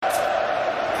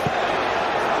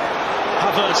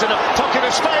Havertz in a pocket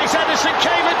of space. Edison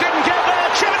came and didn't get there.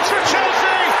 Chance for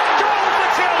Chelsea. Goal for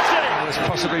Chelsea. As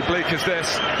possibly bleak as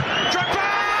this.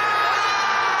 Drogba!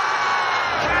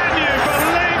 Can you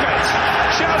believe it?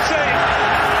 Chelsea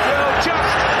will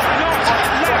just not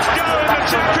let go in the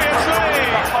Champions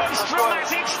League. Most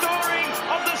dramatic story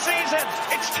of the season.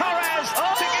 It's Torres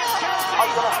to give Chelsea.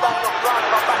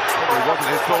 It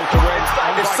wasn't his ball to win.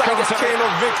 If Sanchez, Kane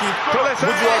or Vicky,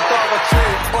 would you have rather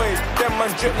trade? Oi, them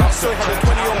man drip like soy, had a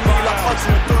 20 on me like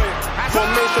Hudson Odoi.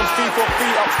 Formation fee for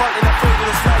free up front in the field with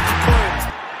a slidey toy.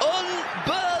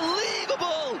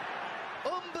 Unbelievable!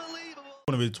 Unbelievable! I don't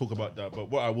want to really talk about that, but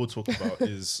what I will talk about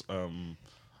is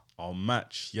our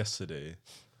match yesterday.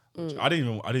 I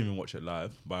didn't even watch it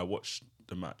live, but I watched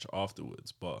the match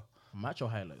afterwards. But match or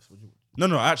highlights?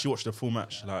 no, I actually watched the full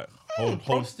match. Like whole.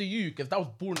 Props to you, because that was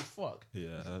boring as fuck.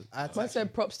 Yeah. I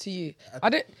said props to you. I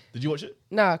didn't. Did you watch it?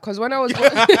 Nah, because when I was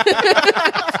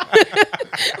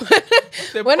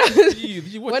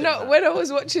when I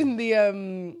was watching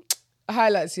the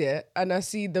highlights here, and I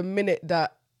see the minute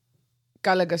that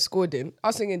Gallagher scored in, I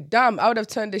was thinking, damn, I would have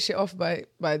turned this shit off by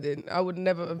then. I would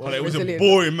never have been It was a resilient.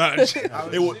 boring match.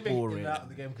 It was boring. Out of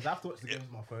the game because I have to watch the game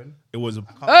on my phone. It was a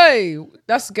Hey,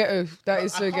 that's ghetto. That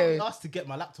is so I can't ghetto. be asked to get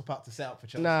my laptop out to set up for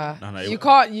Chelsea. Nah, No, you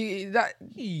can't.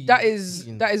 That is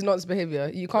nonsense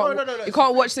behavior. You can't. No, you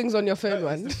can't watch things on your phone,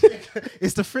 man.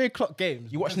 It's the 3 o'clock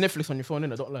games. You watch Netflix on your phone,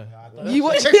 innit? Don't lie. You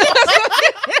watch.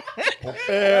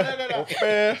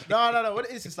 No. What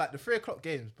it is, it's like the 3 o'clock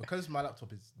games, because my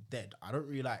laptop is dead. I don't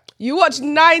really like. You watch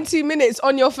 90 minutes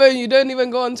on your phone. You don't even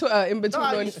go on Twitter in between.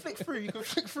 No, or you flick through. You can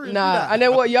flick through. Nah, and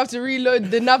then what? You have to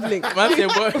reload the nav link. Man's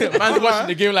watching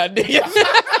the game like this.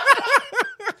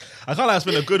 I can't lie, it's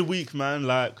been a good week, man.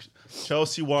 Like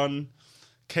Chelsea won,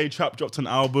 K-Trap dropped an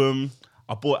album.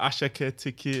 I bought Ashake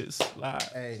tickets. Like,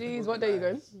 Jeez, what day you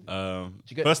going?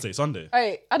 first day, Sunday.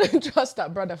 Hey, I don't trust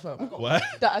that brother, fam. What?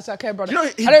 That Asake brother. You know,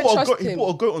 I don't trust he him.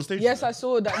 bought a goat on stage. Yes, I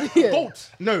saw that. Yeah. Goat?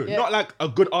 No, Yeah. not like a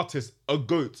good artist. A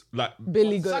goat, like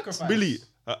Billy Goat. Sacrifice. Billy.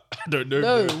 I don't know.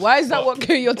 No, bro. why is that what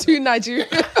you're too Nigerian?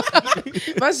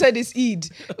 Man said it's Eid.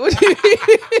 What do you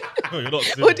No, you're not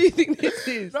What do serious. you think this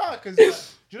is? No, because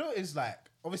do you know what it's like?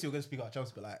 Obviously, we're going to speak about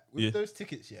Chelsea, but like with those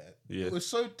tickets, Yeah. it was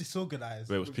so disorganized.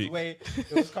 Where it was with the peak. way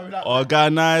it was coming out.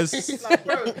 Organized. Like,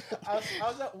 bro, I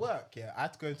was at work. Yeah, I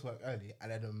had to go into work early,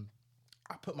 and then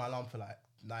I put my alarm for like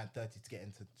 9:30 to get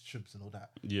into Shubs and all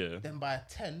that. Yeah. Then by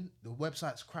 10, the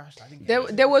websites crashed. I didn't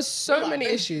get There was so Like, many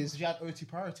then issues. She had OT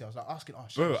priority. I was like asking, oh,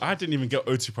 shit, Bro, shit. I didn't even get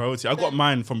OT priority. I got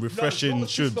mine from refreshing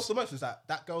What's Shubs. the most was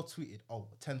that girl tweeted,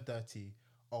 10:30.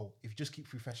 Oh, if you just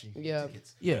keep refreshing, you Yeah. get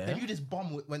tickets. Yeah. Then you this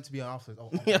bum went to be on afterwards.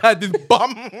 Oh, I this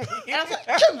bum. and I was like,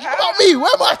 Kim, what about me? Where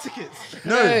are my tickets?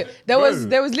 No, there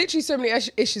was literally so many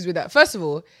issues with that. First of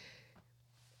all,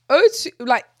 O2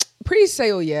 like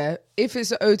pre-sale, yeah, if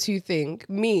it's an O2 thing,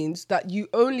 means that you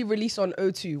only release on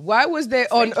O2. Why was there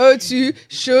on O2,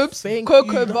 Shubs,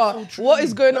 Cocoa Bar? What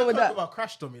is going on with that? Cocoa Bar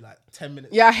crashed on me like 10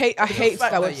 minutes. Yeah, I hate that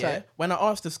Fact website. yeah, when I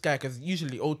asked this guy, because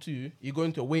usually O2, you go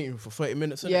into a waiting room for 30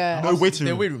 minutes. innit? Yeah. I No asked waiting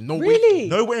their room. waiting room. No Really? waiting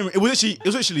room. No, wait a minute. It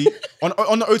was literally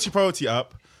on the OT priority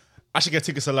app. I should get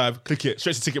tickets alive. Click it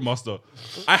straight to Ticketmaster.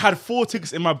 I had 4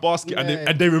 tickets in my basket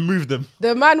and they removed them.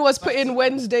 The man was put in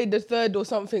Wednesday the 3rd or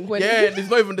something. When Yeah, it's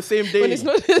not even the same day. when it's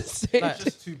not the same. It's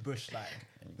just too bush. Like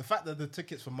the fact that the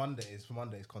tickets for Monday's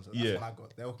concert, that's Yeah. what I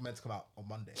got. They were meant to come out on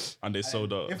Monday. And they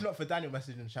sold out. If not for Daniel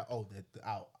messaging in the chat, they're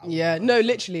out. Yeah, no,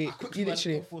 literally, I quickly you went,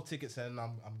 literally. got 4 tickets and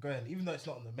I'm going. Even though it's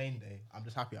not on the main day, I'm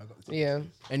just happy I got the tickets. Yeah.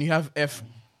 And you have F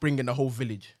bringing the whole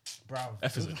village. Bro,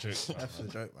 F is a joke. F's a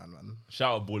joke, man.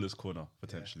 Shout out Ballers Corner,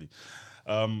 potentially.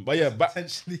 But yeah,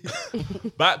 Potentially.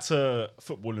 back to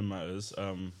footballing matters.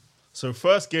 So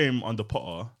first game under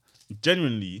Potter,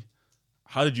 genuinely,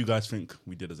 how did you guys think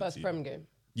we did as a First team? Prem game.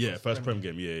 Yeah, first Prem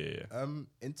game. Yeah.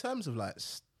 In terms of like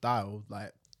style,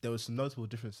 like there was some notable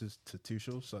differences to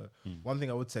Tuchel. So one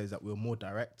thing I would say is that we were more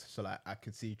direct. So like I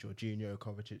could see Jorginho,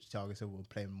 Kovacic, Thiago Silva were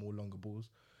playing more longer balls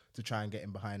to try and get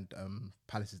in behind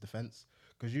Palace's defense.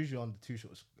 Because usually on the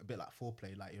Tuchel, it's a bit like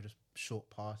foreplay. Like you're just short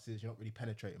passes. You're not really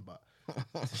penetrating, but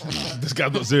This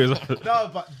guy's not serious. no.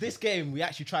 But this game, we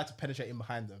actually tried to penetrate in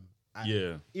behind them. And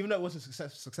Yeah. even though it wasn't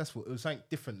successful, it was something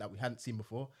different that we hadn't seen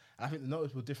before. And I think the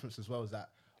noticeable difference as well is that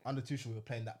under Tuchel, we were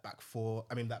playing that back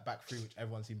back three, which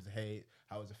everyone seems to hate,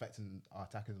 how it was affecting our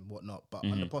attackers and whatnot. But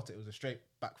under Potter, it was a straight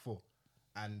back 4.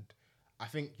 And I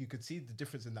think you could see the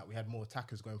difference in that we had more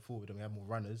attackers going forward and we had more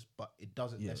runners, but it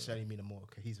doesn't necessarily mean a more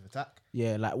cohesive attack.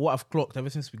 Yeah, like what I've clocked ever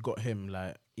since we got him,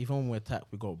 like even when we attack,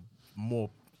 we got more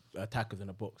attackers in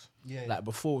the box. Yeah, Like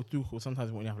before Tuchel,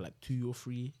 sometimes when you have like 2 or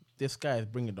 3, this guy is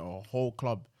bringing the whole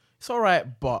club. It's all right,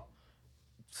 but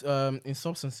in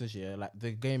substances, yeah, like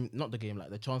the game, not the game, like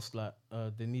the chance, like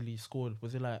they nearly scored.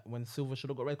 Was it like when Silva should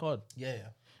have got red card? Yeah.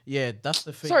 Yeah, that's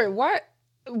the thing. Sorry,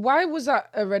 why was that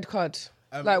a red card?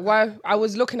 Like why? I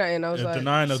was looking at it and I was like,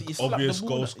 denying an he slapped obvious the ball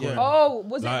goal down. scoring. Yeah. oh,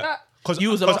 was Like, it that? Because He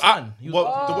was the last man. He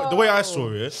was the way I saw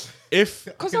it, if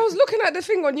Because I was looking at the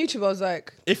thing on YouTube, I was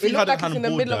like, If it he looked hadn't like it's in the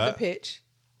handballed middle of that- the pitch.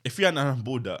 if he hadn't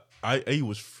handballed that, he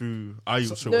was through.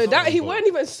 No, that he weren't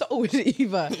even sold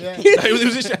either. It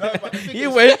was just, No, but the thing he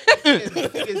is- went. the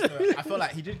thing is, though, I feel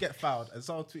like he did get fouled, and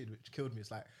someone tweeted, which killed me.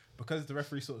 It's like because the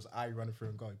referee saw his eye running through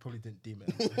and going, he probably didn't deem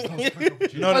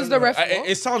it. Was the ref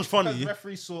It sounds Because the funny.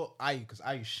 referee saw Ayu because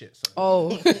Ayu's shit. So.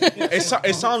 Oh,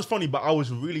 It sounds funny, but I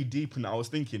was really deep in it. I was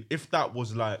thinking if that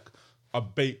was like a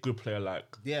bait good player like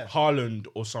Yeah. Haaland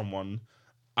or someone,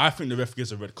 I think the ref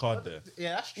gives a red card there.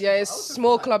 Yeah, that's true. yeah, I it's was just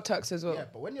small like- club tax as well. Yeah,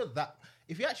 but when you're that,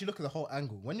 if you actually look at the whole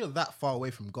angle, when you're that far away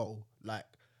from goal, like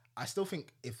I still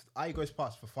think if Ayu goes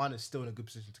past, Fofana is still in a good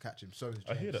position to catch him. So is James.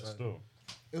 I hear that So still.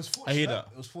 It was fortunate. I hear that.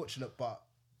 It was fortunate, but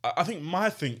I think my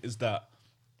thing is that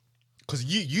because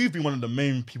you've been one of the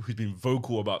main people who's been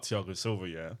vocal about Thiago Silva,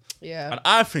 yeah. Yeah. And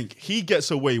I think he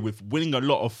gets away with winning a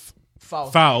lot of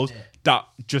Fouls. fouls that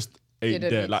just ain't Didn't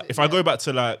there. need Like to, if I go back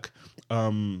to like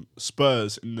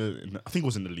Spurs in the I think it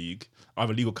was in the league,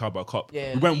 either League or Carabao Cup.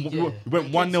 Yeah, we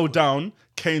went 1-0 down.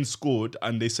 Kane scored,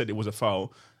 and they said it was a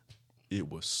foul. It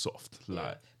was soft,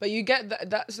 like. But you get that.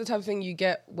 That's the type of thing you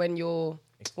get when you're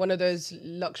one of those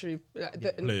luxury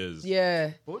Players.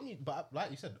 Yeah. but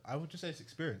like you said, I would just say it's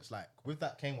experience. Like with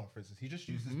that Kane one, for instance, he just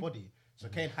used his body. So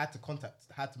Kane had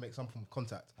to make some form of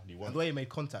contact. And the way he made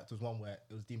contact was one where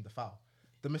it was deemed a foul.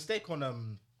 The mistake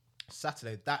on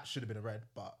Saturday, that should have been a red,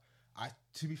 but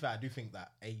to be fair, I do think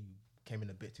that AU came in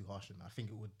a bit too harsh, and I think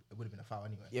it would have been a foul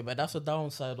anyway. Yeah, but that's a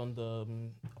downside on the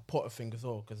Potter thing as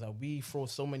well, because we throw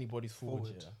so many bodies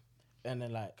forward. Yeah. And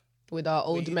then like, With our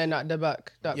old men at the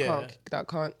back that Yeah.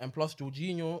 can't. and plus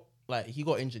Jorginho, like he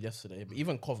got injured yesterday, but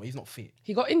even Cover, he's not fit.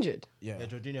 He got injured. Yeah. Yeah,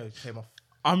 Jorginho came off.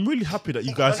 I'm really happy that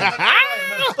you guys.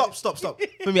 Stop.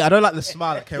 For me, I don't like the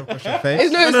smile that came across your face.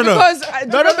 It's because I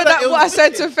remember that it what I was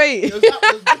said to Faye. It was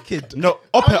wicked. No,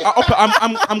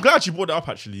 I'm glad you brought that up.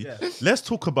 Actually, let's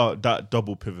talk about that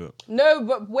double pivot. No,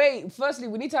 but wait. Firstly,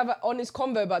 we need to have an honest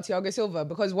convo about Thiago Silva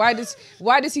because why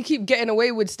does he keep getting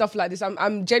away with stuff like this?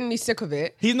 I'm genuinely sick of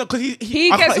it. He's not because He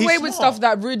gets away with stuff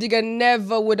that Rudiger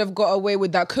never would have got away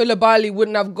with. That Koulibaly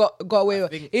wouldn't have got away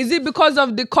with. Is it because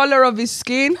of the color of his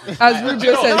skin, as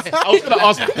Rubio says? I was gonna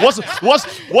ask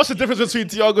what's the difference between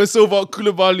Thiago Silva,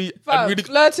 Koulibaly, and Rudiger?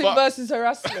 Flirting But- versus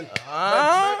harassment.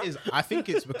 I think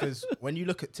it's because when you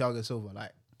look at Thiago Silva,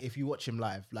 like if you watch him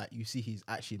live, like you see he's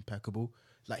actually impeccable.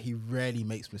 Like he rarely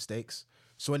makes mistakes.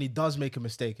 So when he does make a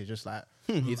mistake, it's just like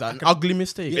He's an ugly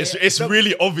mistake. It's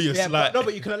really obvious. yeah, like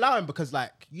but you can allow him because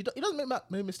like he doesn't make that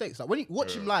many mistakes. Like when you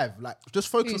watch him live, like just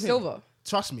focus Who, on him. Silva?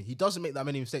 Trust me, he doesn't make that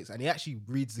many mistakes, and he actually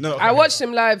reads the No, game. I watched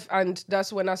him live, and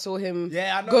that's when I saw him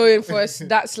Yeah, I know. going for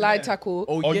that slide tackle.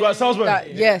 oh, you at Salzburg?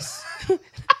 Yes.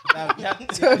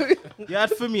 You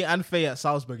had Fumi and Faye at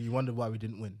Salzburg. You wondered why we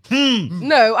didn't win.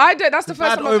 No, I don't. That's the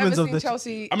first bad time I've ever omens of seen the-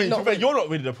 Chelsea. I mean, not to be fair, win. you're not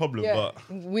really the problem, Yeah.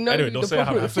 but We know Anyway, who don't the say I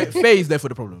problem haven't. is. Faye is there for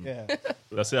the problem.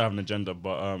 let's say I have an agenda.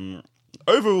 But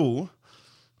overall,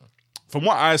 from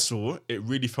what I saw, it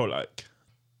really felt like,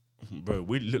 bro,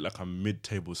 we looked like a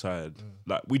mid-table side.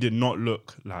 Like we did not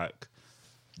look like.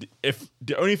 If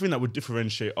the only thing that would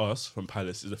differentiate us from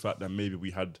Palace is the fact that maybe we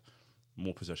had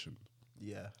more possession.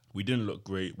 Yeah. We didn't look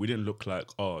great. We didn't look like,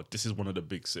 oh, this is one of the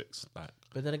big six. Like,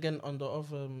 But then again, on the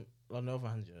other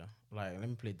hand, yeah, like let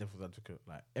me play devil's advocate.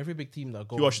 Like every big team that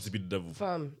goes, who asked you to be the devil?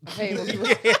 Fam, I hate when people-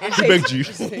 Who begged you?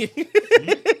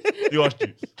 Who asked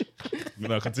you?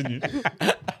 No, continue.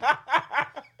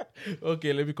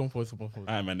 okay, let me compose.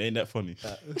 Alright, man, ain't that funny?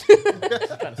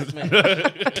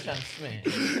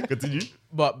 Continue. Continue.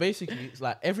 But basically, it's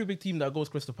like every big team that goes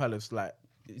Crystal Palace, like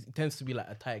it tends to be like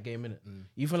a tight game, innit?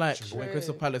 Even like when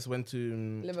Crystal Palace went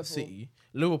to Liverpool. City,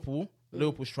 Liverpool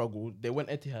struggled. They went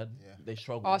Etihad, they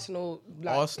struggled. Arsenal,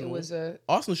 like, Arsenal, it was a.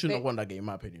 Arsenal shouldn't have won that game, in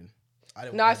my opinion.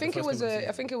 No, I think it was a.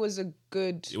 I think it was a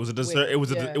good. It was a win. it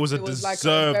was a Yeah. it was a like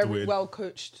deserved very win. well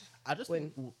coached. I just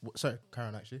Win. sorry,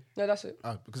 Karen. Actually, No, that's it.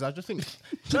 because I just think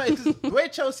you know, it's just the way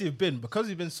Chelsea have been, because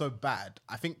we've been so bad.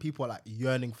 I think people are like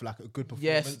yearning for like a good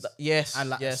performance. Yes,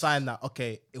 and like a yes. sign that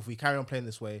okay, if we carry on playing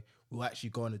this way, we'll actually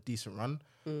go on a decent run.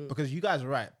 Because you guys are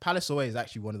right, Palace away is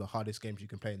actually one of the hardest games you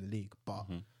can play in the league. But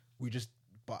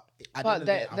But at the But end of the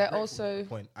day, I'm they're grateful also- for the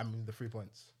point. I mean, the 3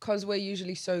 points. because we're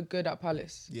usually so good at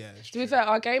Palace. Yeah, it's To be fair,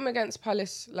 our game against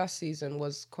Palace last season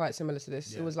was quite similar to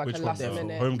this. It was like Which a one? last The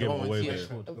minute. home game The or one away with game?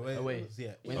 Seattle. The way it Away. was,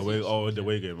 yeah. When- Away, oh, the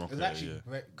away game. It Okay, was actually yeah.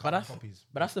 great. But that's copies.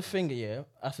 the thing, yeah.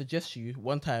 I suggest you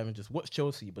one time just watch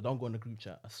Chelsea, but don't go on the group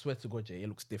chat. I swear to God, Jay, it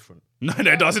looks different. No,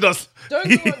 it does. It does. Don't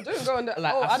go on that.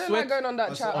 Like, oh, I I don't swear- like going on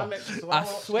that chat. I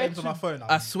swear games on my phone,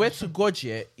 I swear to God,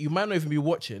 yeah, you might not even be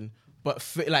watching, but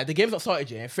like the game's not started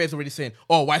yet, and Fair's already saying,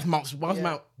 "Oh, why is Mount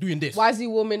doing this? Why is he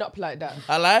warming up like that?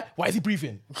 I lie. Why is he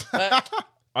breathing?" Like,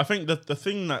 I think that the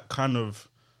thing that kind of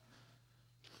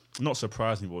not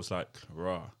surprised me, but was like,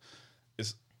 rah,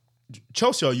 is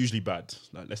Chelsea are usually bad.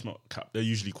 Like, let's not cap. They're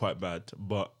usually quite bad,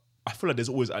 but I feel like there's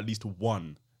always at least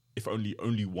one, if only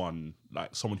one,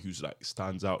 like someone who's like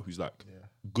stands out, who's like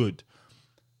good.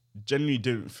 Genuinely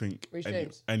didn't think Reece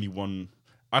James. anyone.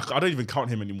 I don't even count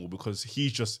him anymore because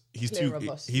he's Clear too of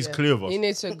us, he's yeah. clear of us. You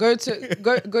need to go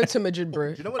to Madrid,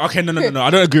 bro. Okay, no, I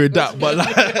don't agree with that, but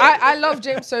like, I love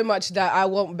James so much that I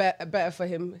want better for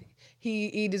him.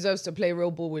 He deserves to play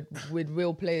real ball with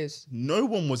real players. no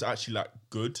one was actually like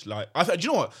good. Like, do you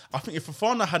know what? I think if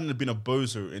Fofana hadn't been a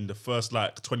bozo in the first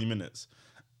like 20 minutes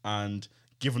and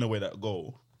given away that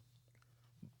goal,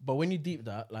 but when you deep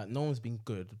that, like no one's been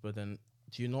good, but then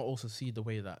do you not also see the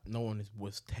way that no one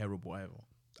was terrible either?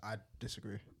 I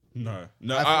disagree. no,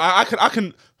 I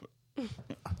can.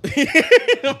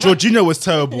 Jorginho was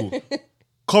terrible.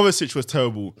 Kovacic was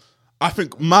terrible. I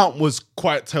think Mount was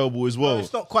quite terrible as well.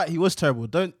 It's not quite. He was terrible.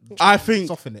 Don't I think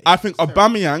soften it.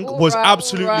 Aubameyang was All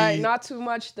absolutely right, not too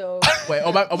much though. Wait,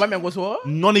 Aubameyang was what?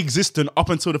 non-existent up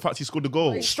until the fact he scored the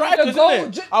goal. Strikers, The goal,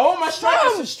 isn't it? I want my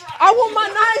strikers to strike. I want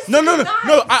my nice.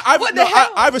 No. What the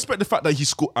hell? I respect the fact that he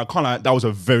scored. I can't lie. That was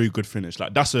a very good finish.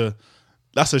 Like that's a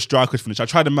striker's finish. I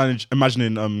tried to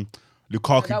imagining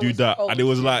Lukaku that do was that, cold. and it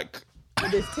was like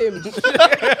With his Tim.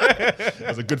 it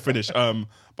was a good finish.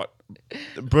 But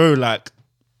bro, like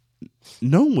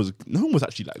no one was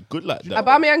actually like good like that.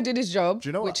 Aubameyang did his job,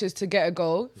 you know which what? is to get a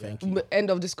goal. Thank End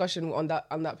of discussion on that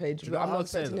page. know But I'm what not I'd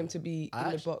say, expecting him though? to be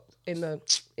I in the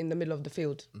box in the middle of the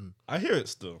field. I hear it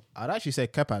still. I'd actually say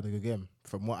Kepa had a good game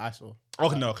from what I saw.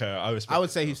 Okay, no, okay, I respect. I would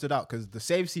say he stood out because the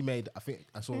saves he made. I think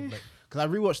I saw because I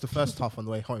rewatched the first half on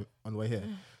the way home, on the way here.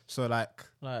 So like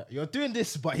you're doing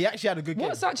this, but he actually had a good game.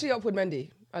 What's actually up with Mendy?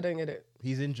 I don't get it.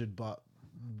 He's injured, but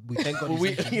we thank God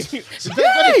he's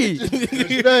injured.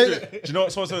 Do you know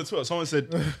what someone said on Twitter? Someone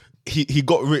said he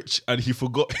got rich and he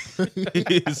forgot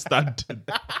his standard.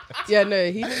 Yeah,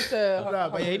 no, he needs to. No,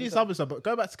 but yeah, he needs something. But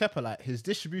going back to Kepa, like his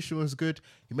distribution was good.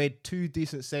 He made 2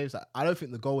 decent saves. Like, I don't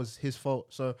think the goal was his fault.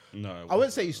 So No, I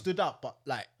wouldn't say he stood up, but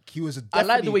like he was. I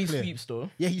like the way he clear. sweeps though.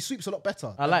 Yeah, he sweeps a lot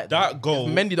better. I like That goal-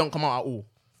 Mendy don't come out at all.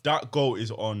 That goal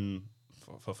is on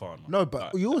for fun. No,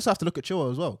 but you also have to look at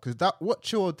Chilwell as well because what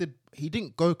Chilwell did, he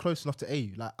didn't go close enough to AU.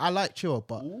 Like I like Chilwell,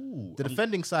 but the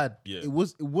defending side, Yeah. it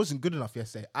wasn't good enough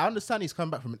yesterday. I understand he's coming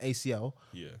back from an ACL,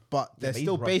 Yeah. but there's but he's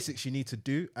still rough. basics you need to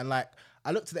do. And like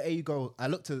I looked at the AU goal, I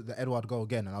looked at the Edouard goal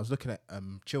again, and I was looking at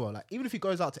Chilwell. Like even if he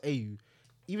goes out to AU,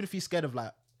 even if he's scared of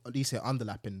like at least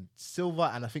underlapping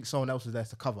Silva, and I think someone else is there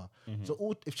to cover.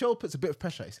 So if Chilwell puts a bit of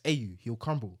pressure, it's AU, he'll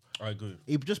crumble. I agree.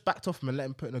 He just backed off him and let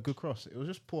him put in a good cross. It was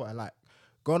just poor. And like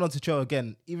going on to Chilwell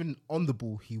again, even on the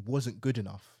ball, he wasn't good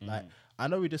enough. Like I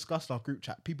know we discussed in our group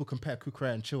chat, people compare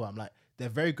Kukurea and Chilwell. I'm like, they're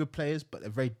very good players, but they're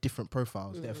very different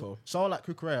profiles. Therefore. Someone like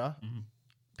Kukurea,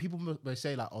 people may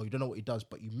say like, oh, you don't know what he does,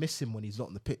 but you miss him when he's not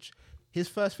on the pitch. His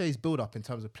first phase build up in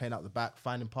terms of playing out the back,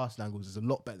 finding passing angles is a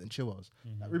lot better than Chilwell's.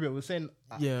 Like Rubio was saying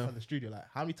in the studio, like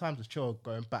how many times was Chilwell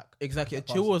going back? Exactly.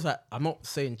 Chilwell's like, I'm not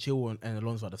saying Chilwell and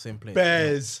Alonso are the same player.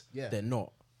 Bears. Yeah. They're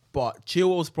not. But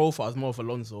Chilwell's profile is more of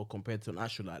Alonso compared to an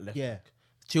actual like left. Yeah, back.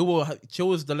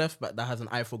 Chilwell's the left back that has an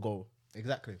eye for goal.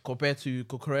 exactly. Compared to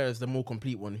Kukurea is the more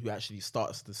complete one who actually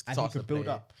starts the And he the can build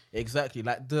play. up. Exactly.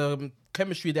 Like the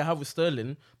chemistry they have with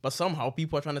Sterling, but somehow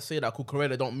people are trying to say that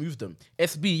Kukurea don't move them.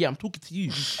 SB, yeah, I'm talking to you.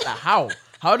 Like how?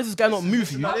 How does this guy not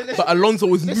move you? But Alonso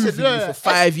was moving you for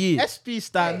 5 years. SB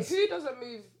stands. Who doesn't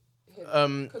move him?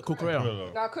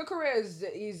 Kukurea. Now Kukurea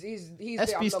is he's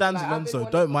SB stands Alonso,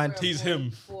 don't mind. He's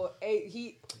him.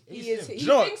 He is. He you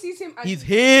know what? thinks he's him. and He's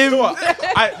him.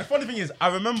 The funny thing is,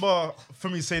 I remember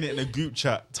from me saying it in a group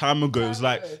chat time ago. It was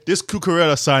like this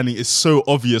Cucurella signing is so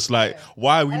obvious. Like,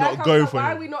 why are we And not I going was for like,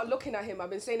 why are him? we not looking at him? I've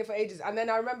been saying it for ages. And then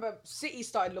I remember City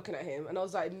started looking at him, and I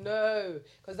was like, no,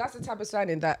 because that's the type of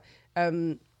signing that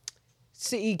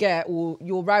City get or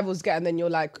your rivals get, and then you're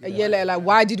like a year later, like,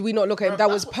 why did we not look at him? That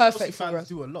was That's what perfect Chelsea for fans us.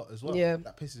 do a lot as well. Yeah.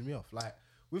 That pisses me off. Like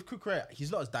with Kukurea,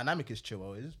 he's not as dynamic as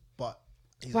Chilwell is, but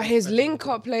But his link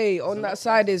up play on that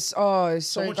side is so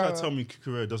Someone tried to thorough. tell me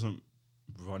Cucurella doesn't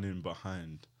running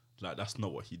behind. Like, that's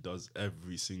not what he does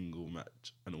every single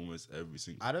match and almost every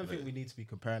single. I don't play. think we need to be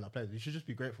comparing our players. We should just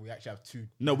be grateful we actually have two.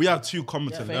 No, we have two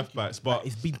competent thank left you. backs, but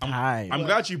It's been I'm time.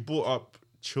 glad you brought up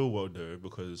Chilwell though,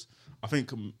 because I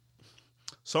think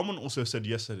someone also said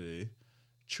yesterday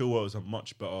Chilwell is a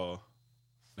much better,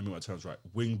 let me get my terms right,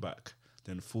 wing back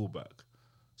than full back.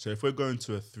 So if we're going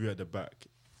to a 3 at the back,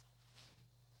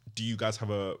 do you guys have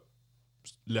a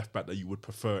left back that you would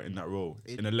prefer in that role,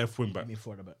 in a left wing back? I mean,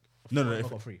 4 at the back. No, no,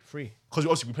 Or free. because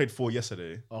obviously we played 4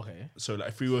 yesterday. Okay. So like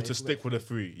if we were to stick with a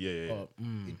 3, yeah.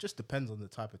 It just depends on the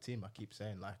type of team. I keep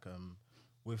saying like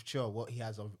with Chilwell, what he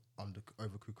has over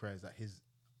Cucurella is that his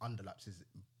underlaps, his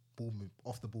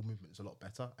off the ball movement is a lot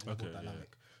better and more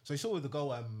dynamic. So you saw with the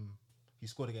goal he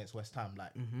scored against West Ham,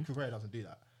 like Cucurella doesn't do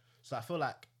that. So I feel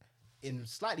like in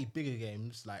slightly bigger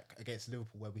games, like against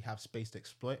Liverpool, where we have space to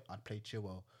exploit, I'd play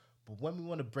Chilwell. But when we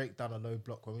want to break down a low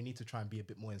block, when we need to try and be a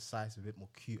bit more incisive, a bit more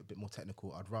cute, a bit more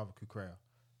technical, I'd rather Cucurella.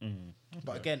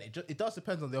 But again, it does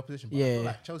depend on the opposition. But I feel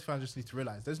like Chelsea fans just need to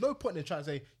realise there's no point in trying to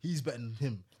say he's better than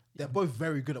him. They're both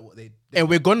very good at what they do. And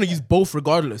we're gonna use both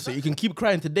regardless. So you can keep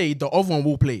crying today, the other one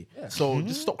will play. So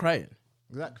just stop crying.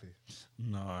 Exactly.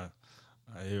 No,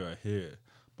 I hear it.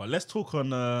 But let's talk on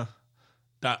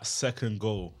that second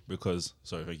goal because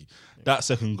that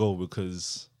second goal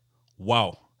because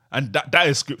wow, and that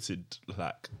is scripted.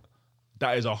 Like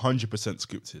that is 100%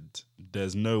 scripted.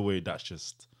 There's no way that's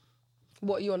just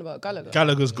What are you on about?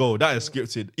 Gallagher's goal. That is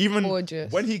scripted. Even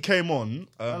Gorgeous. when he came on,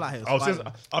 like it I was was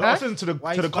listening to the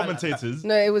Why is he smiling like commentators.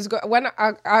 No, it was good. When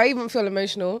I even feel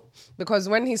emotional because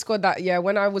when he scored that,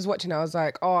 when I was watching, I was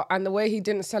like, oh, and the way he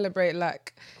didn't celebrate,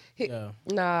 like,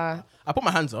 nah, I put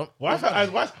my hands up. Why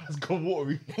has gone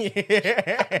watery?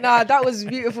 that was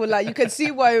beautiful. Like you could see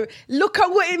why. Look at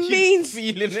what it means.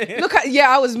 Feeling it. Look at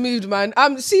I was moved, man.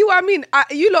 See what I mean?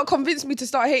 You lot convinced me to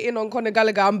start hating on Conor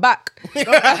Gallagher. I'm back.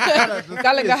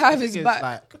 Gallagher have his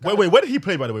back. Wait, where did he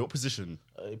play, by the way? What position?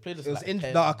 He played this It was like in.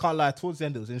 10. No, I can't lie. Towards the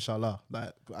end, it was inshallah.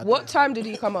 Like What time did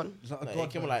he come on? Like, he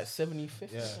came on like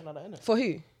 75th, something like that, innit? For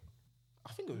who?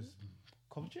 I think it was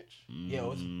Kovacic. Yeah, it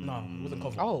wasn't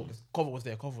Cover. Oh. Cover was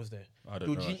there. I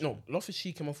don't know, No,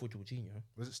 Loftus-Cheek came off for Jorginho.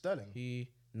 Was it Sterling?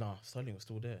 Sterling was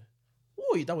still there.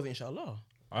 Oh, that was inshallah.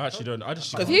 I actually don't. I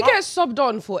just He gets subbed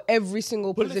on for every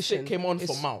single position. Pulisic came on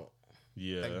for Mount.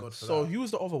 yeah. God for So who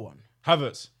was the other one?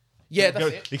 Havertz. Yeah, that's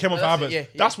it. He came off That's Havertz. it, yeah,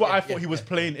 That's what yeah, I thought he was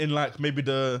playing in, like maybe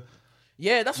the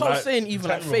Yeah, that's what I was Like, saying. Even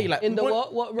like 10 Faye, role. like In the we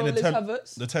what? What role in is the 10.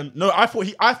 Havertz? The 10. No, I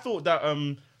thought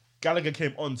that Gallagher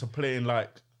came on to play in like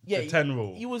the 10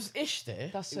 role. He was ish there.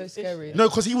 That's He so was ish. scary. No,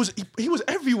 because he was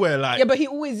everywhere. Like Yeah, but he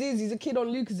always is. He's a kid on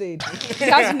Luke's age. He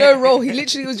has no role. He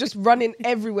literally was just running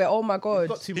everywhere. Oh my god.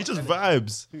 Got too he much just energy.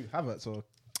 vibes. Who, Havertz or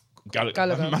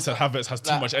Gallagher. Man said Havertz has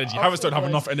too Like, much energy. I Havertz don't thought have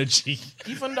enough energy.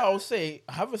 Even though I'll say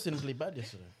Havertz didn't play bad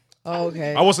yesterday. Oh,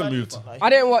 okay. I wasn't moved. I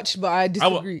didn't watch, but I I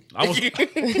disagree. was.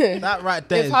 that right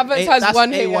there? If Havertz has that's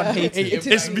one A1 hater, hated. it It's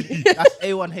is me. That's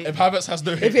A1 hated. If Havertz has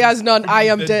no, if he has none, I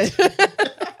am dead.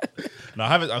 No,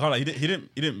 Havertz. I can't. Like, he didn't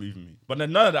move me. But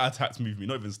then none of the attacks moved me.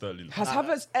 Not even Sterling. Has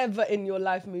Havertz ever in your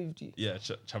life moved you? Yeah,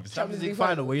 Champions Champions League. League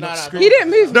final where you're not No, screaming. He didn't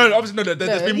move me. No, obviously no.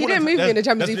 There's No, been he more didn't than- move me in the there's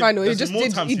Champions League been- final. He there's just been more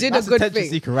did. times He did a That's good attention thing.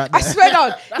 seeker right I there. swear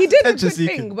down. He did a attention good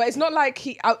seeker. thing, but it's not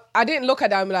like I didn't look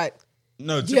at him like,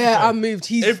 No, to be yeah, fair, I'm moved.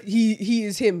 He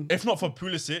is him. If not for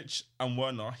Pulisic and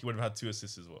Werner, he would have had 2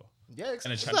 assists as well. Yeah, In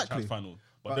the exactly. Champions final.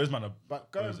 But those man are. But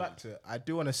going back to it, I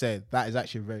do want to say that is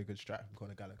actually a very good strike from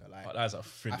Conor Gallagher. Like, But that's a I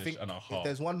finish think and a if half.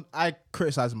 there's one, I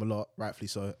criticize him a lot, rightfully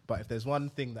so. But if there's one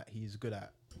thing that he's good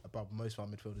at above most of our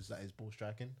midfielders, that is ball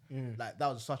striking. Like that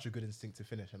was such a good instinct to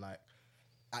finish, and like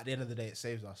at the end of the day, it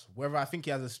saves us. Whether I think he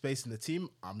has a space in the team,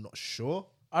 I'm not sure.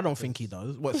 I don't think he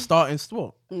does. What starting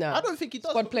what? No, I don't think he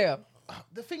does. Squad but player.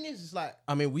 The thing is like,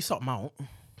 I mean, we suck Mount.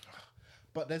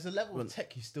 but there's a level of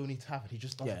tech you still need to have, and he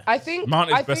just doesn't. Yeah. I think. Mount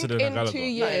is I better think than in Gallagher. 2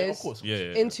 Yeah, years. of course. Yeah.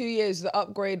 In 2 years, the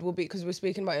upgrade will be because we're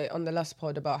speaking about it on the last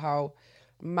pod about how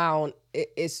Mount.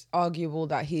 It's arguable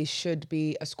that he should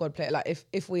be a squad player. Like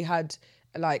if we had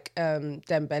like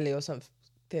Dembele or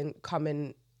something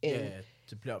coming in, Yeah,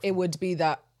 to play up. it would be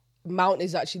that Mount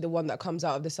is actually the one that comes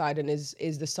out of the side and is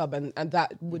the sub, and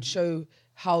that would show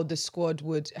how the squad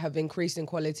would have increased in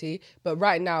quality. But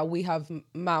right now we have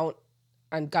Mount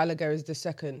and Gallagher is the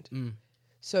second.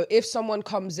 So if someone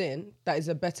comes in that is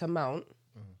a better Mount,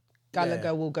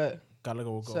 Gallagher will go. Gallagher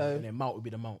will go, So- and then Mount will be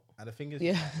the Mount. And the thing is,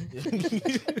 Yeah.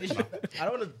 I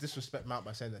don't want to disrespect Mount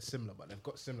by saying they're similar, but they've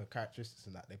got similar characteristics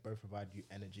in that they both provide you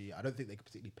energy. I don't think they could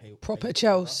particularly play Proper play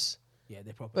Chelsea. Yeah,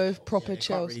 they're proper. Both proper They can't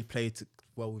Chelsea. really play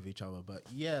well with each other. But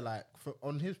yeah, like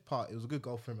on his part, it was a good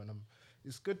goal for him, and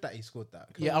it's good that he scored that.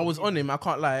 Yeah, I was on him. I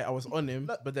can't lie. I was on him,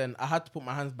 but then I had to put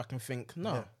my hands back and think,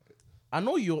 no. Yeah. I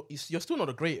know you're still not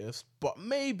the greatest, but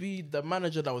maybe the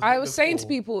manager that was. I was saying to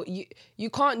people, you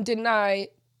can't deny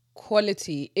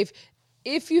quality.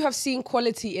 If you have seen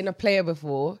quality in a player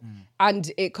before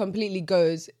and it completely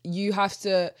goes, you have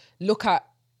to look at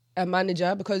a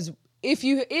manager, because if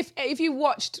you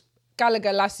watched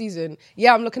Gallagher last season,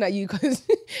 yeah, I'm looking at you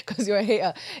because you're a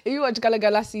hater. If you watched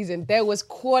Gallagher last season, there was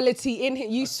quality in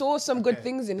him. You saw some good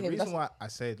things in The him. reason why I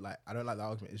said like I don't like the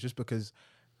argument is just because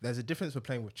there's a difference for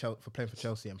playing for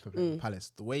Chelsea and for playing for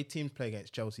Palace. The way teams play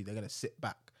against Chelsea, they're gonna sit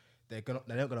back. They're not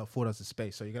gonna afford us the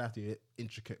space, so you're gonna have to be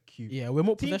intricate, cute. Yeah, we're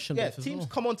more Teams- possession. Yeah, based as teams well.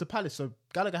 come on to Palace, so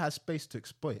Gallagher has space to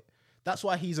exploit. That's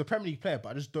why he's a Premier League player, but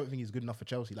I just don't think he's good enough for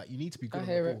Chelsea. Like, you need to be good on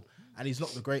the hear ball, it. and he's not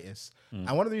the greatest. And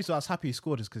one of the reasons I was happy he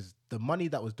scored is because the money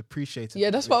that was depreciated.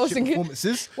 Yeah, that's with what I was shit thinking.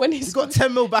 Performances, When he got scored.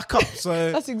 10 mil back up.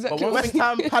 So That's exactly But what West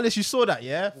Ham Palace, you saw that,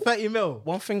 yeah, 30 mil.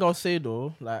 One thing I'll say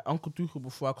though, like Uncle Tuchel,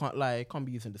 before I can't lie, can't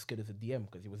be using the skid as a DM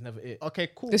because he was never it. Okay,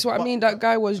 cool. This is what I But- mean. That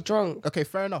guy was drunk. Okay,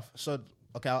 fair enough. So,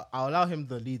 okay, I'll allow him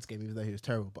the Leeds game, even though he was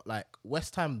terrible. But like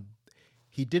West Ham,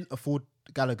 he didn't afford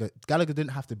Gallagher. Gallagher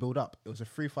didn't have to build up. It was a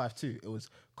 3-5-2. It was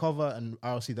Cover and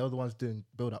RLC. They were the ones doing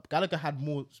build up. Gallagher had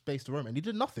more space to roam, and he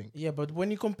did nothing. Yeah, but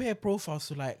when you compare profiles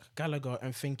to like Gallagher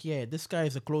and think, yeah, this guy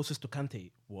is the closest to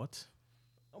Kante, what?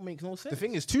 That makes no sense. The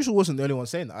thing is, Tuchel wasn't the only one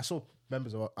saying that. I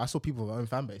saw people of our own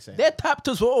fan base saying. They're tapped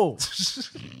as well.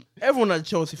 Everyone at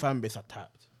Chelsea fan base are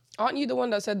tapped. Aren't you the one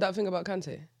that said that thing about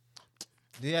Kante?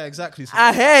 Yeah, exactly. So,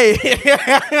 Hey,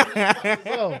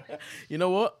 well, you know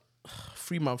what?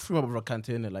 Free my brother Kante,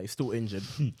 innit? Like, he's still injured.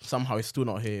 Somehow he's still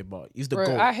not here, but he's the Bro,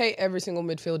 goal. I hate every single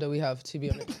midfielder we have, to be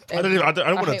honest. I don't want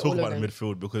to hate talk all of about the them.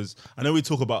 midfield because I know we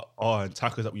talk about and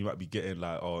tackles that we might be getting,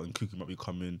 like and Nkuku might be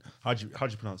coming. How do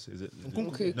you pronounce it? Is it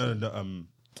Nkuku. No.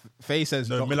 Faye says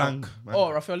No, knock, Milan. knock. Oh,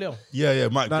 Rafael Leão. Yeah,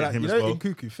 might No, get him you as know, well. in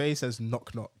Cuckoo, Faye says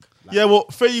knock knock. Like, Yeah, well,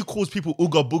 Faye calls people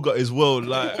Ooga Booga as well.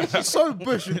 Like, it's so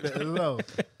bush with it as well.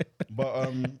 but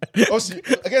obviously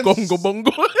against Gongo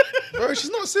bongo. bro, she's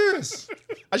not serious.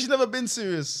 And she's never been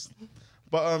serious.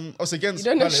 But obviously against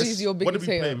You don't know Palace, she's your what did biggest we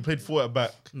play? hater. We played 4 at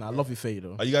back. Nah, I love you, Faye,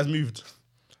 though. Are you guys moved?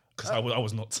 Because I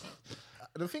was not.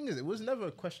 The thing is, it was never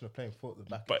a question of playing 4 at the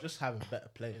back. But- It's just having better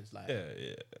players. Like,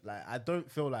 Yeah. like I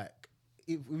don't feel like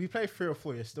if we play 3 or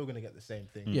 4, you're still gonna get the same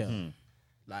thing. Yeah.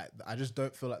 Like, I just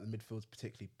don't feel like the midfield's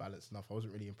particularly balanced enough. I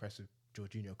wasn't really impressed with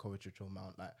Jorginho, Kovacic, or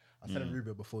Mount. Like, I was telling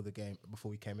Rubio before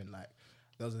we came in, like,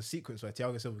 there was a sequence where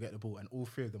Thiago Silva would get the ball and all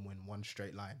 3 of them were in one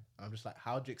straight line. And I'm just like,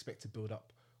 how do you expect to build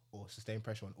up or sustain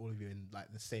pressure on all of you in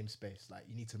like the same space? Like,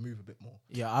 you need to move a bit more.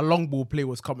 Yeah, our long ball play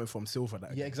was coming from Silva. That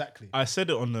Yeah, game. exactly. I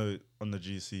said it on the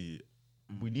GC.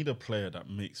 We need a player that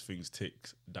makes things tick.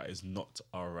 That is not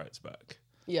our rights back.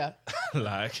 Yeah.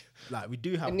 Like, Like, we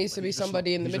do have. It needs but to be he's just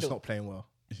somebody not- in the he's just middle. not playing well.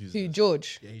 Who,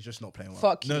 George? Yeah, he's just not playing well.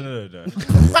 Fuck you. no.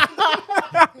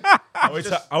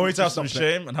 I want to have some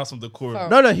shame and have some decorum.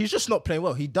 No, he's just not playing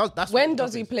well. He does. That's When what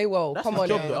does he play well? That's Come his on.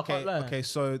 job, yeah. though. I Okay, can't lie. okay.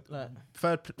 So third.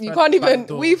 You third can't even. Ballon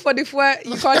d'Or. We for the four.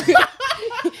 You can't.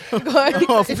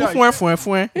 Oh,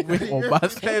 Oh,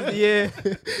 bas. Player of the year,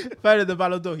 third of the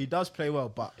Ballon d'Or. He does play well,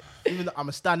 but even though I'm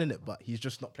a stand in it, but he's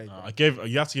just not playing well.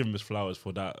 You have to give him his flowers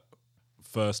for that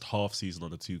first half season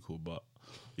on the Tuchel, but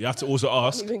you have to also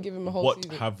ask, even give him a whole what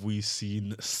season. have we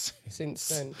seen since? Since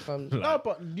then, fam. No,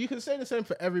 but you can say the same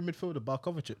for every midfielder, bar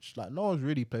Kovacic. Like, no one's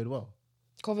really played well.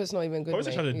 Cover's not even good. Kovacic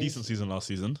mate. had a He's- decent season last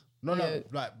season. No, Yeah.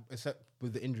 like except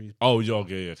with the injuries. Oh, yeah,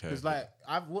 okay. Because like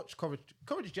I've watched Kovacic.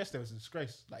 Kovacic yesterday was a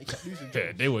disgrace. Like, he kept losing.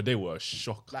 Yeah, games. they were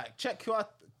shocked. Like check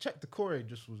the Corey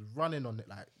just was running on it.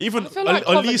 Like, Even I feel like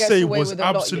Cover gets Elise away was with a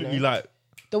lot, you absolutely know? like,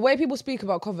 The way people speak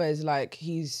about Cover is like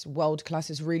he's world class.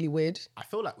 It's really weird. I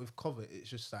feel like with Cover, it's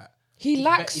just that. He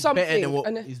lacks He's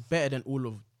something. He's better than all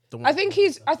of the I think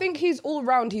he's all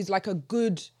round. He's like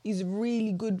he's a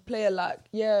really good player. Like,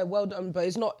 yeah, well done. But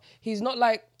he's not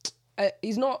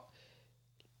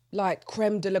like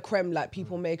creme de la creme like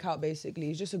people make out. Basically,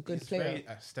 he's just a good It's player. very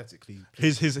aesthetically.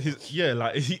 his yeah,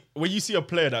 like when you see a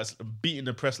player that's beating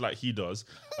the press like he does,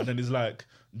 and then he's like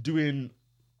doing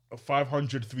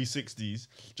 500 360s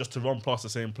just to run past the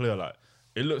same player, like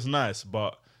it looks nice,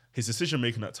 but his decision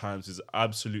making at times is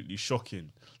absolutely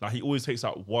shocking. Like, he always takes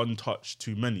out one touch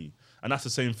too many, and that's the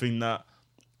same thing that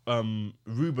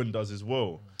Ruben does as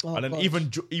well. Oh, and then gosh.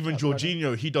 even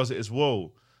Jorginho, he does it as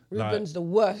well. Ruben's the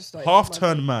worst. Like, Half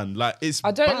turn man, like it's.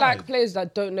 I don't bad. like players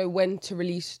that don't know when to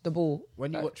release the ball.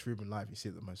 When you watch Ruben live, you see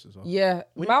it the most as well. Yeah,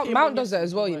 When he Mount came on does it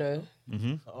as well. You know,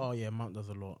 Oh yeah, Mount does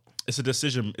a lot. It's a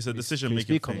decision. It's a decision Can you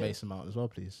making speak on thing. Mason Mount as well,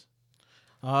 please?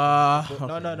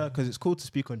 No, because it's cool to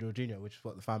speak on Jorginho, which is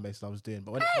what the fan base loves doing.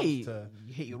 But when it comes to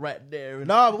You hit you right there.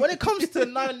 but when it comes to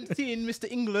 19, Mr.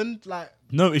 England, like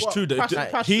No, it's what, true.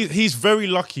 Prashant- He's very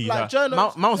lucky. like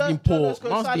that Mount's been poor.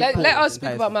 Mount's been Let poor. us speak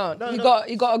about Mount. No, he no.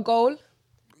 got a goal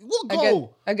what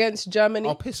goal? against Germany.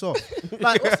 I'll piss off.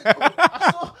 Like, what's it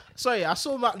called? I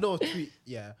saw Matt Law tweet.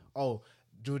 Yeah. Oh,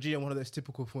 Jorginho, one of those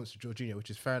typical points of Jorginho,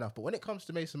 which is fair enough. But when it comes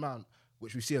to Mason Mount,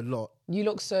 which we see a lot, You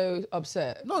look so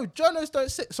upset. no, journalists don't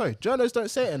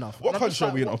say it enough. What And I'm just country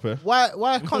are we in, like, up here?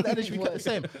 Why can't the energy be kept the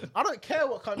same? I don't care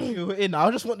what country we're in. I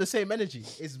just want the same energy.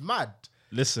 It's mad.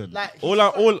 Listen, Like, he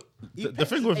the pays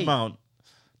thing his with eight. Mount,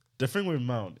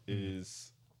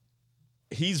 is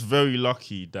he's very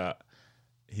lucky that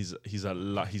he's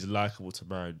likable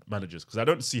to managers, because I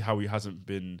don't see how he hasn't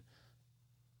been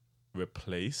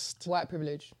replaced. White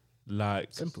privilege. Like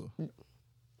Simple.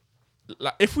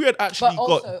 Like if we had actually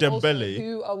got Dembele,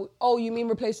 you mean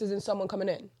replaces in someone coming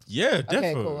in? yeah,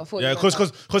 definitely. cool. I thought Yeah, you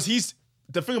meant because he's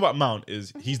the thing about Mount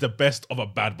is he's the best of a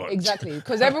bad bunch. Exactly,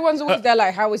 because everyone's always there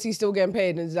like, how is he still getting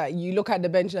paid? And it's like, you look at the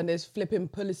bench and there's flipping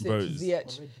Pulisic, Bro,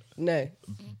 Ziyech. No,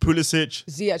 Pulisic,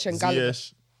 Ziyech and Gallagher.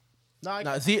 Ziyech. No, I,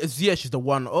 Nah, Ziyech is the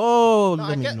one. Oh, no,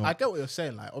 let me know. I get what you're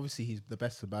saying. Like, obviously, he's the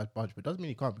best of the bad bunch, but doesn't mean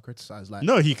he can't be criticized. Like,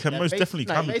 No, he can there are most basic- definitely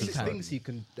like, can be basic criticised. things he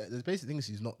can. There's basic things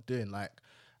he's not doing. Like,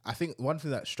 I think one thing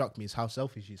that struck me is how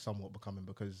selfish he's somewhat becoming,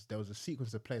 because there was a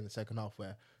sequence of play in the second half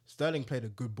where Sterling played a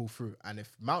good ball through, and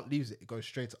if Mount leaves it, it goes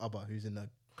straight to Abba, who's in the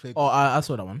clear. Oh, I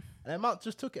saw that one. And then Mount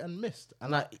just took it and missed.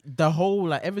 And Like the whole,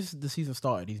 like ever since the season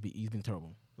started, he's been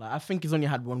terrible. Like I think he's only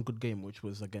had one good game, which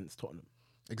was against Tottenham.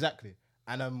 exactly.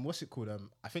 And what's it called?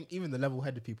 I think even the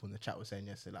level-headed people in the chat were saying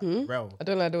yesterday, like Rel, I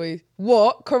don't like the way.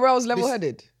 What? Carell's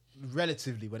level-headed.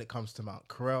 relatively when it comes to Mount,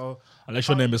 Carell. Unless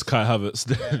your name is Kai Havertz,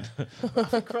 then I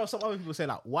think Carell. Some other people say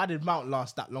like, why did Mount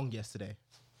last that long yesterday?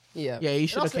 Yeah. Yeah, he It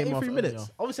should have lasted came off 3 earlier.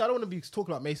 minutes. Obviously, I don't want to be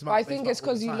talking about Mason But Mount. I think it's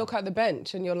because you look at the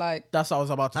bench and you're like, That's what I was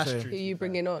about to That's say. true. who are you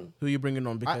bringing on? Who you bringing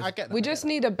on? Because I get that. We just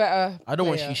need a better. I don't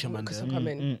want player Shisha Man who there. can come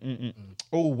in.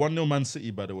 oh, 1-0 Man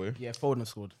City, by the way. yeah, Foden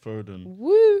scored. Foden.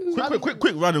 Woo!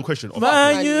 Quick random question.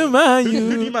 Man, Who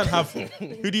do you man have?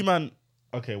 Who do you man?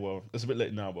 Okay, well, it's a bit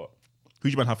late now, but who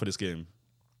do you man have for this game?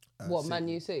 What Man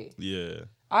U see? Yeah,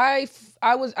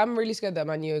 I'm really scared that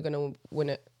Man U are gonna win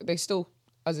it. They still,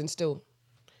 as in still,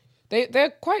 they're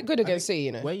quite good against City,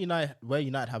 you know. Where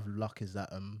United have luck is that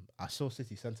I saw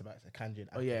City centre backs, Kanji.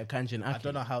 Oh yeah, Kanjin. I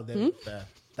don't know how they're there.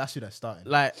 That's who they're starting.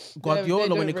 Like Guardiola,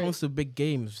 don't when it rate- comes to big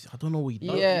games, I don't know what he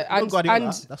does. Yeah, You know Guardiola, and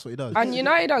that's what he does. and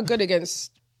United are good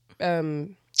against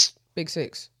Big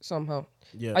Six somehow.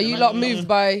 Yeah. Are you lot moved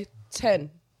by 10?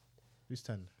 Who's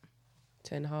 10?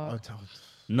 10 hard. Oh, 10.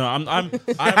 no, I'm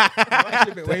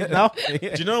Actually a bit weird now. Do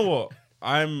you know what?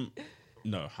 I'm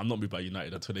not moved by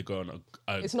United until they go on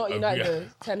a It's not United though.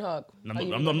 10 hard.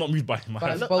 I'm not moved by him. But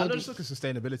I it's look, Baldy. I just look at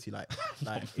sustainability. Like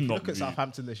if you Not look at me.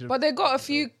 Southampton, they should. But they got a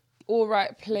few all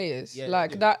right players, Yeah,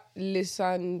 like yeah. that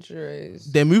Lissandro's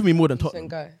They move me more than decent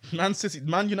Tottenham. guy.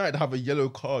 Man United have a yellow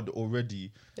card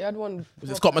already. They had one. Was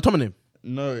it Scott McTominay?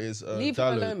 No, it's Leave him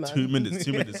Dalot. alone, man. 2 minutes.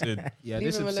 2 minutes in. yeah, leave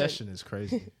this him alone. obsession is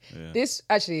crazy. This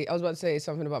actually, I was about to say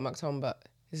something about Mac Tom, but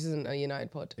this isn't a United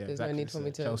pod. Yeah, There's exactly. no need for It's me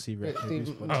a to Chelsea do News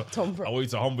pod. Tom. I want you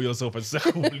to humble yourself a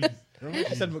second, please. Remember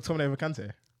you said McTominay over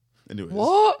Kante? Anyways.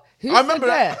 What? Who I remember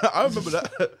said that. I remember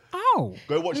that. Ow.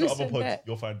 Go watch Who your other said pods. that?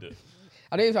 You'll find it.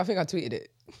 I don't even. I think I tweeted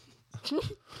it.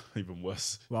 Even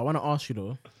worse. Well, I want to ask you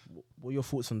though, what are your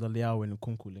thoughts on the Leao and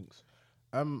Nkunku links?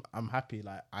 I'm happy.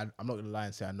 Like I'm not gonna lie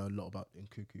and say I know a lot about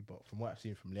Nkunku, but from what I've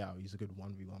seen from Leao, he's a good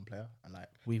 1v1 player. And like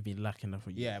We've been lacking that for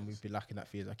years. yeah, and we've been lacking that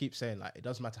for years. I keep saying like it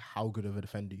doesn't matter how good of a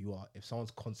defender you are. If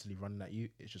someone's constantly running at you,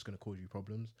 it's just gonna cause you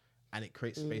problems. And it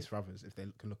creates space for others if they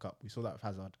can look up. We saw that with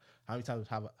Hazard. How many times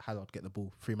have Hazard get the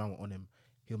ball, 3 man on him,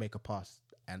 he'll make a pass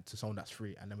and to someone that's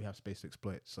free, and then we have space to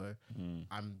exploit. So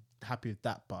I'm happy with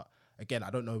that. But again, I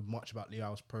don't know much about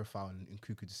Leao's profile and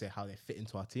Nkunku to say how they fit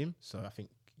into our team. So I think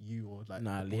you or like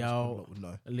Nah, the boys Leao would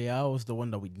know. Leao is the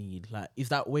one that we need. Like, is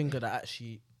that winger that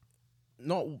actually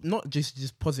not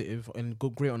just positive and go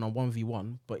great on a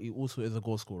 1v1, but he also is a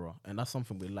goal scorer, and that's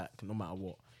something we lack no matter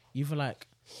what. Even like,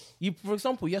 for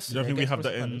example, You yesterday. don't think we against have that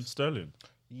Crystal in Palace- Sterling?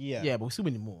 Yeah, but we still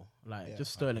need more. Like,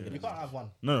 just Sterling. You can't have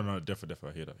one. No, definitely.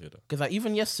 I hear that. Because like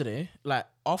even yesterday, like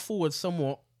our forwards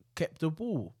somewhat kept the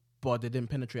ball, but they didn't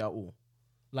penetrate at all.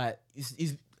 Like it's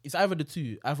either the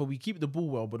two. Either we keep the ball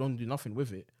well but don't do nothing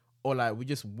with it, or like we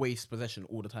just waste possession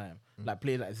all the time. Like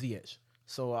play like Ziyech.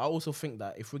 So I also think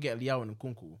that if we get Leao and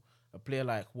Nkunku, a player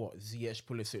like Ziyech,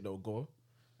 Pulisic, they'll go.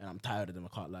 And I'm tired of them.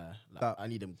 I can't lie. Like, I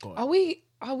need them gone. Are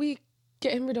we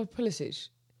getting rid of Pulisic?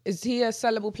 Is he a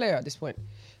sellable player at this point?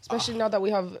 Especially now that we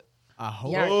have I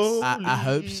hope. Yikes. I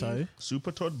hope so.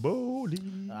 Super Todd Bowley.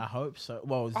 I hope so.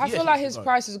 Well, I he feel like actually his should go.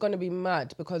 price is going to be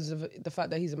mad because of the fact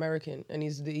that he's American and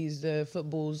he's the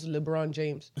football's LeBron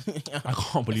James. I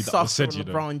can't believe that was said, you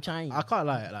know. LeBron James. I can't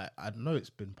lie. Like I know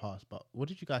it's been passed, but what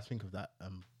did you guys think of that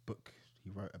book he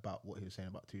wrote about what he was saying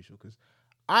about Tuchel? Because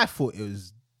I thought it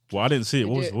was Well, I didn't see it.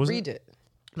 What was Read it? it.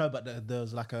 no, but there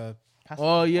was like a.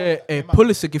 Oh yeah, hey,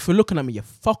 Pulisic, if you're looking at me, you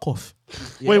fuck off.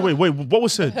 Wait. What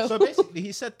was said? So basically,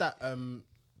 he said that.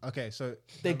 Okay, so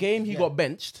The game he yeah. got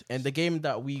benched and the game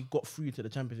that we got through to the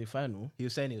Champions League final. He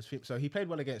was saying he was fit. So he played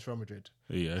well against Real Madrid.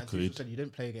 Yeah, And agreed.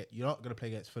 Tuchel said you're not going to play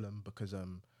against Fulham because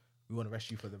we want to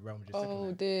rest you for the Real Madrid second Oh,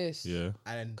 leg. this. Yeah.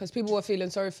 And Because people were feeling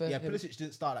sorry for yeah, him. Pulisic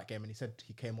didn't start that game, and he said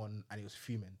he came on and he was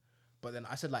fuming. But then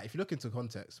I said, like, if you look into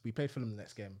context, we played Fulham the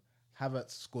next game.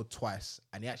 Havertz scored twice,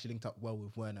 and he actually linked up well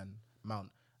with Werner and Mount,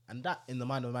 and that in the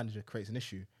mind of the manager creates an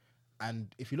issue. And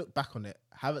if you look back on it,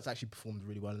 Havertz actually performed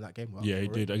really well in that game. Yeah, he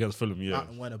did against Fulham. Yeah. Mount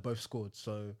and Werner both scored.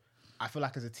 So I feel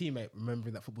like as a teammate,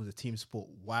 remembering that football is a team sport,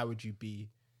 why would you be?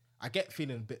 I get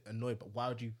feeling a bit annoyed, but why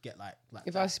would you get like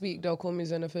If that? I speak, they'll call me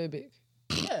xenophobic.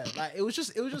 Yeah, like it was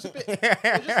just a bit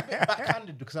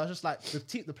backhanded because I was just like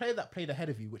the player that played ahead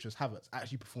of you, which was Havertz,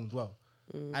 actually performed well.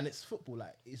 And it's football,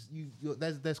 like it's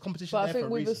there's competition But there I think for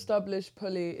a we've reason. established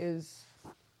Pulley is.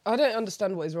 I don't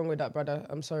understand what is wrong with that brother.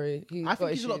 I'm sorry. I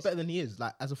think he's a lot better than he is.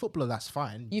 Like as a footballer, that's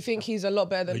fine. You think he's a lot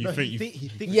better than You No, think he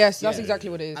thinks, Yes, that's exactly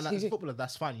what it is. And as a footballer,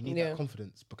 that's fine. You need Yeah. that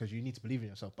confidence because you need to believe in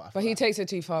yourself. But I But feel he like takes it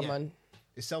too far, Yeah. man.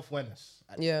 it's self-awareness.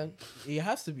 Yeah. It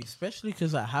has to be, especially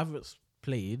because like Havertz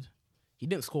played. He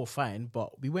didn't score fine,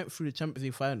 but we went through the Champions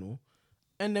League final,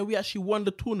 and then we actually won the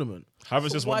tournament.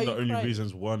 Havertz So is why one of are the you only crying?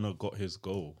 reasons Werner got his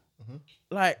goal.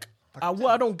 Like, what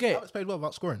I don't get, Havertz played well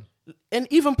without scoring. and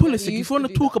even Pulisic, he if used you want to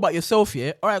to do talk about yourself,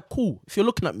 yeah, all right, cool. If you're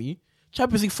looking at me,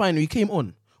 Champions League final, you came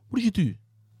on. What did you do?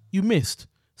 You missed.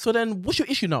 So then, what's your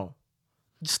issue now?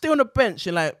 Just stay on the bench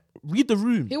and like read the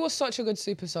room. He was such a good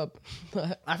super sub.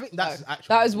 I think that's actually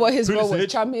That is what his role was. Pulisic?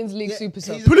 Champions League Yeah, super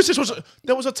sub. he's- Pulisic was.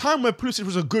 There was a time where Pulisic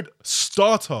was a good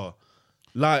starter.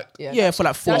 Like Yeah, for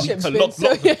like 4 that weeks. shit's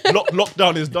been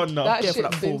lockdown is done now. That Yeah, for shit's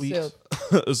like 4 been weeks.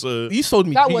 sealed. So You sold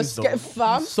me. That dreams, was though.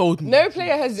 fam. You sold me. No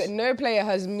player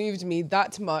has moved me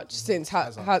that much since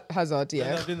Hazard.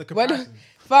 Yeah, they're doing the When- comparison.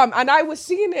 fam, and I was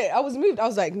seeing it. I was moved. I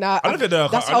was like, nah. I look at the-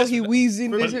 that's I how listen- he wheezed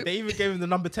in. They even gave him the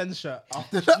number 10 shirt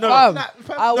after. Fam, Nah,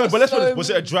 I no, was but let's be so honest, was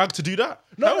it a drag to do that?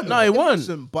 Hell No, it won.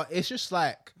 wasn't, but it's just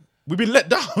like We've been let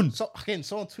down. so again.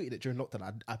 Someone tweeted it during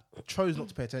lockdown. I chose not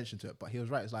to pay attention to it, but he was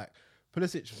right. It's like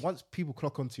Pulisic. Once people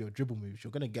clock onto your dribble moves,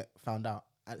 you're gonna get found out,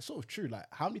 and it's sort of true. Like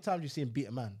how many times do you see him beat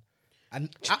a man? And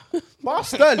bar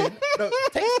Sterling, no,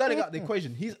 take Sterling out of the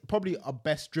equation. He's probably our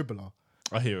best dribbler,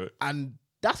 I hear it. and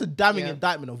that's a damning Yeah.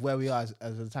 indictment of where we are as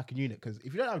an attacking unit. Because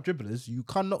if you don't have dribblers, you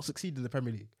cannot succeed in the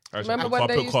Premier League. Actually, Remember when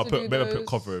they used to do better those, put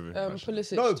cover over. it, actually.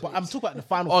 Pulisic No, tweets? but I'm talking about the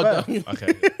final Oh, third. damn.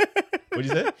 Okay. What do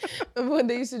you say? Remember when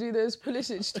they used to do those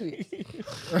Pulisic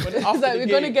tweets? After It's like, the we're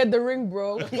gonna game- get the ring,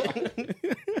 bro.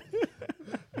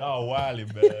 Oh, Wiley,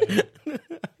 man.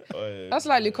 That's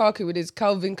like Lukaku with his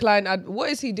Calvin Klein ad. What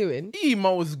is he doing?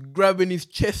 Ema was grabbing his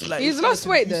chest like He's lost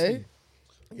weight though.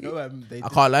 You know, they I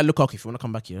can't lie, Lukaku, if you want to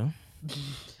come back here.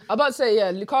 I'm about to say,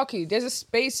 yeah, Lukaku. There's a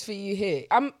space for you here.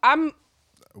 I'm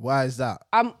Why is that?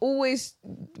 always.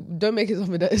 Don't make it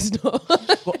something that it's not. Got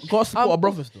to support our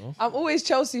brothers though. I'm always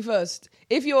Chelsea first.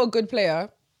 If you're a good player,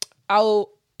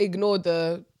 I'll ignore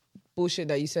the bullshit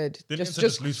that you said. Didn't Just Inter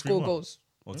just lose score 3-1? goals.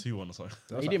 Or 2-1 or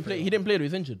something. He didn't play. He didn't play. Though,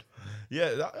 he's injured.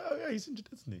 Yeah, he's injured,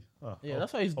 isn't he? Oh, Yeah,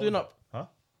 that's why he's doing up. Huh?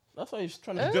 That's why he's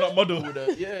trying to Did that model?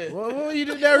 Yeah. What are you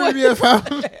doing there, Rubio, fam?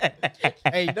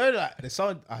 Hey, you know that there's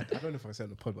someone I don't know if I said on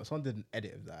the pod, but someone did an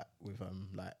edit of that with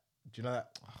like, do you know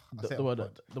that? I'll say it The on word.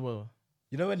 pod. The word.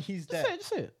 You know when he's there? Just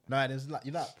say it. No, and there's like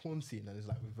you know that porn scene, and it's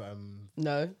like with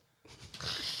No.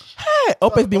 Hey,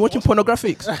 Oppe's been watching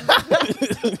pornographics.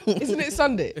 Isn't it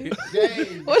Sunday?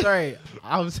 sorry,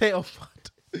 I'll say it on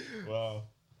pod. Wow.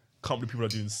 Can't believe people are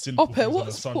doing sinful Oppe, things on a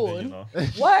what's Sunday, porn? you know?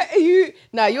 Why are you?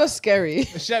 Nah, you're scary.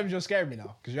 Shem, you're scaring me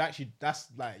now because you're actually that's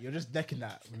like you're just decking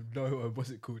that with no what's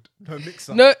it called? No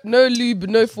mixer. No lube,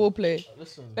 no foreplay.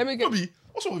 Listen, Let me get. Bobby,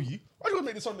 what's wrong with you? Why do you want to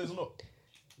make this Sundays or not?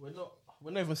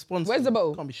 we're not even sponsored. Where's the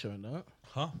bottle? Can't be showing that.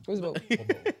 Huh? Where's the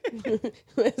bottle?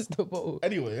 Where's the bottle?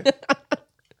 Anyway,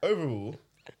 overall,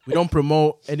 We don't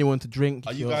promote anyone to drink.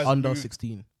 Are you You're guys under moved?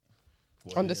 16.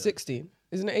 Under 16.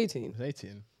 Isn't it 18? It's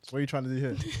 18. What are you trying to do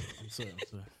here? I'm sorry.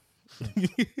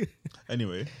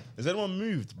 anyway, is anyone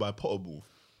moved by Potterball?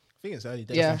 think it's early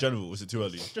days. Yeah. In general, was it too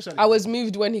early? Just early I was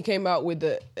moved when he came out with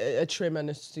a trim and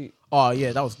a suit. Oh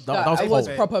yeah, that was It was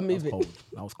cold. proper That was moving. cold.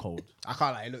 That was cold. I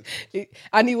can't lie. Look,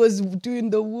 And he was doing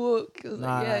the walk. It was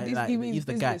Nah, like, yeah, this, like, he means he's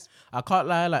the business. guy. I can't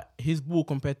lie, like his ball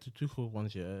compared to Tuchel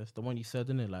ones, yeah, it's the one you said,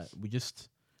 innit? Like we just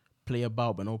play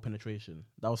about but no penetration.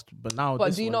 That was, but now. But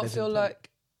this do you one, not there's feel intent. like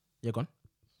Yeah, gone.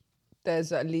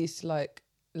 there's at least like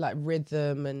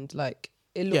rhythm and like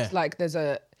it looks like there's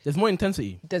a There's more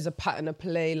intensity. pattern of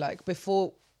play like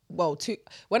before. Well,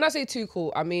 when I say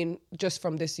Tuchel, I mean just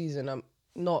from this season. I'm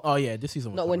not Oh yeah, this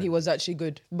season. Was not when he horrendous. was actually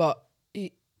good, but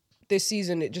this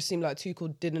season it just seemed like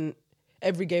Tuchel didn't.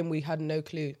 Every game we had no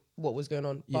clue what was going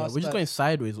on. Yeah, Barca- we're just going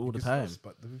sideways all the time.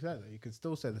 But to be fair, though, you could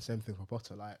still say the same thing for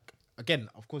Potter. Like again,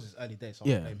 of course, it's early days, so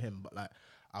Yeah. I blame him. But like,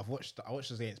 I watched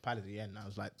this against Palace again, and I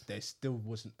was like, there still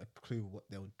wasn't a clue what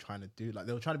they were trying to do. Like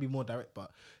they were trying to be more direct,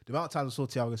 but the amount of times I saw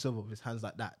Thiago Silva with his hands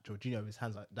like that, Jorginho with his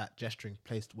hands like that, gesturing,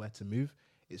 placed where to move,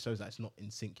 it shows that it's not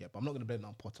in sync yet. But I'm not going to blame it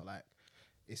on Potter. Like,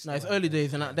 it's No, it's still early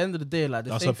days, and at the end of the day, like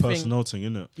the That's same a thing. personal thing,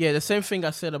 isn't it? Yeah, the same thing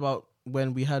I said about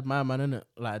when we had my man in it.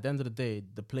 Like at the end of the day,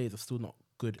 the players are still not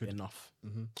good enough.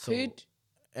 So Who'd-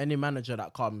 any manager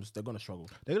that comes, they're gonna struggle.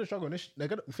 They're gonna struggle.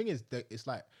 The thing is, it's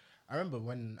like I remember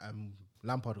when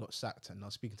Lampard got sacked, and I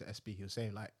was speaking to SB. He was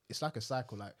saying like it's like a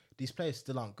cycle. Like these players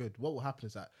still aren't good. What will happen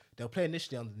is that they'll play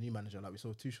initially under the new manager, like we saw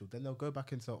with Tuchel. Then they'll go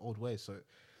back into old ways. So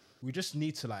we just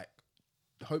need to like,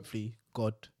 hopefully,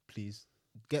 God, please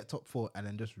get top 4 and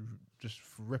then just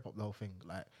rip up the whole thing.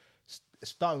 Like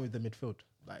starting with the midfield,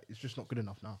 like it's just not good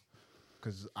enough now.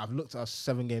 Because I've looked at us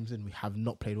 7 games in, we have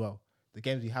not played well. The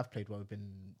games we have played well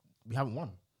we haven't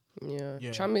won. Yeah.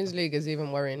 Champions League is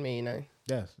even worrying me, you know.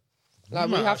 Yes. Like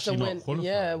we might have to actually not win. qualify.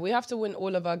 Yeah, we have to win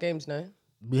all of our games now.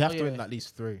 We have to yeah. win at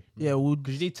least 3. Yeah, we'll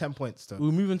Because you need 10 points to.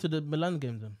 we'll move into the Milan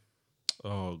game then.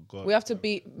 Oh god. We have to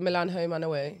beat Milan home and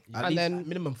away, At and least then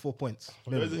minimum 4 points.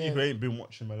 For those of you who ain't been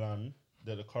watching Milan,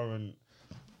 they're the current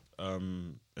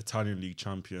Italian league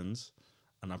champions,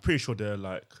 and I'm pretty sure they're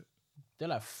like, They're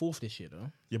like 4th this year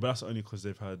though. yeah, but that's only because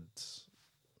they've had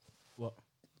What?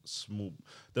 small.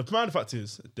 The main fact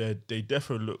is they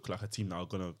definitely look like a team that are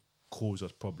gonna cause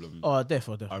us problems. Oh,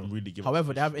 therefore. I'm really giving.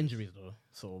 However, they have injuries though,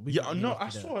 so we Yeah, can- no, we I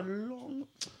can- saw a long.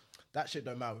 That shit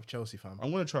don't matter with Chelsea, fam.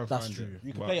 I'm gonna try and That's find true. it.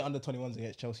 You can but- play under 21s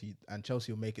against Chelsea, and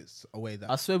Chelsea will make it a way that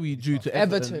I swear we drew to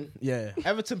Everton. Everton. Yeah.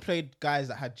 Everton played guys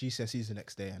that had GCSEs the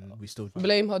next day, and we still.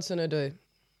 blame Hudson Odoi.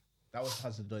 That was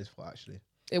Hudson-Odoi's fault, actually.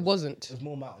 It wasn't. It was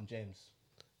more Mountain James.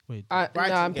 Wait.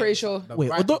 I'm pretty sure. The Wait,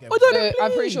 Brighton Odo- game- Odo- No,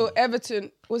 I'm pretty sure Everton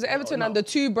was it Everton no. and the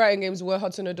 2 Brighton games were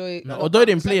Hudson Odoi. No, although he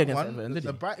didn't play second against one, Everton, did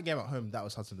the he? Brighton game at home, that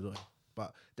was Hudson-Odoi.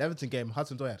 But the Everton game,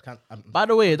 Hudson-Odoi had By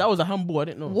the way, that was a handball. I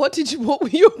didn't know. What were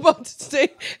you about to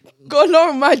say? Go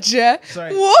on, my chair.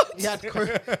 Sorry. What? He had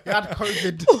COVID.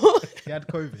 He had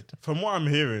COVID. From what I'm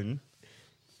hearing,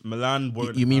 Milan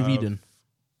won't. You mean have- reading?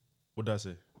 What did I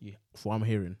say? Yeah. For what I'm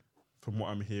hearing. From what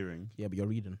I'm hearing, Yeah, but you're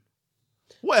reading.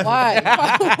 whatever. Why?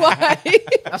 Why?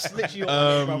 That's literally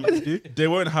what we do. They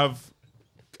won't have.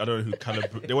 I don't know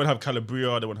who They won't have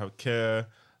Calabria. They won't have Care.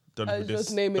 Don't know I who was this.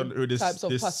 just naming Don't know who this types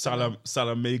of this pasta.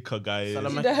 Salamaker guy is.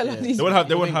 Salama- Who the hell are Yeah. these They won't have.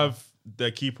 They people? won't have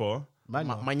their keeper.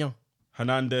 Magnan.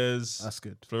 Hernandez. That's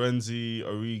good. Florenzi,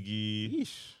 Origi,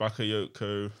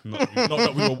 Bakayoko.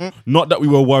 Not that we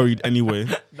were worried anyway.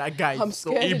 That guy. I'm is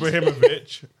so- scared.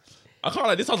 Ibrahimovic. I can't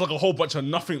like this sounds like a whole bunch of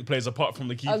nothing players apart from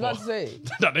the keeper I was about to say.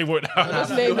 that they won't have.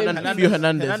 Just name him. Fio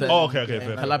Hernandez. Oh, okay, fair, and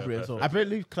fair, Calabria fair, as well. I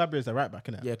believe Calabria is the right back,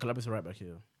 innit? Yeah, Calabria's right back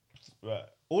here. Right.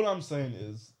 All I'm saying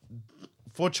is,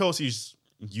 for Chelsea's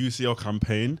UCL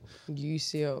campaign,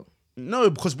 UCL.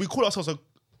 no, because we call ourselves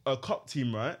a cup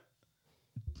team, right?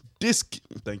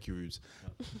 Thank you, Rubes.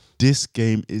 This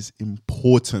game is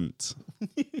important.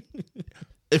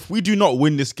 If we do not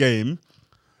win this game,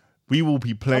 we will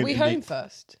be Are playing. we in home the-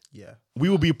 first? Yeah. we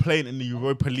will be playing in the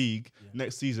Europa League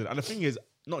next season. And the thing is,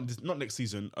 not next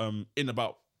season. In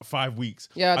about 5 weeks.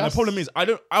 Yeah, And the that's- problem is,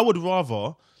 I would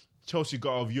rather Chelsea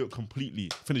go out of Europe completely,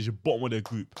 finish the bottom of their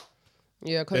group,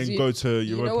 Yeah, because then go to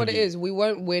you Europa know what League. it is. We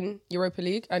won't win Europa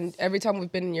League, and every time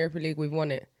we've been in Europa League, we've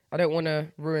won it. I don't want to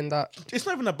ruin that. It's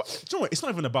not even about. Do you know what? It's not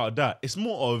even about that. It's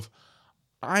more of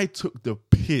I took the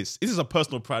piss. This is a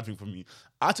personal pride thing for me.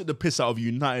 I took the piss out of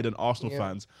United and Arsenal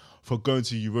fans for going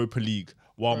to Europa League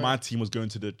while my team was going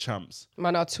to the champs.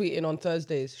 Man are tweeting on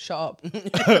Thursdays. Shut up.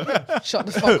 Shut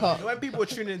the fuck up. When people were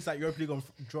tuning into that Europa League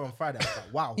draw on Friday, I was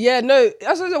like, wow. Yeah, no.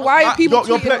 That's why are people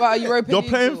tweeting about Europa You're League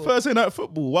playing draw? Thursday night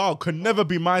football. Wow, could never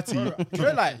be my team.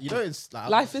 It's like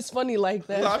Life is funny like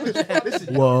that.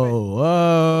 Listen,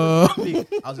 Whoa.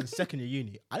 I was in second year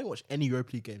uni. I didn't watch any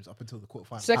Europa League games up until the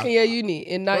quarterfinals. Second year uni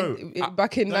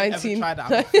back in Don't ever 19. try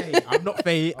that. I'm not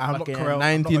Faye. I'm not Back in Carell.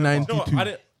 1990. You know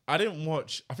what? I didn't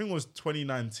watch. I think it was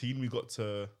 2019. We got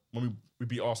to when we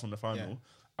beat Arsenal in the final. Yeah.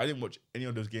 I didn't watch any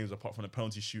of those games apart from the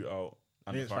penalty shootout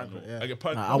and the Against final. Frankfurt, yeah.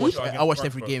 Like, Nah, I watched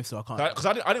every game, so I can't. Because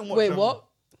I didn't watch. Wait, what?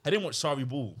 I didn't watch Sarri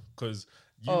Ball because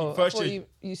Oh, I first thought year.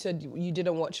 you said you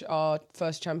didn't watch our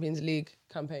first Champions League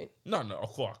campaign. No, of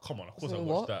course, come on, of course I So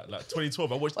watched what? that. Like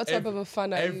 2012, I watched What type of a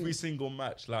fan are you? every single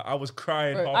match. Like I was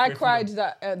crying. Bro, halfway I through cried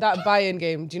the- that Bayern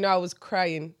game. Do you know I was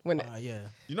crying when Yeah.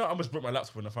 You know, I almost broke my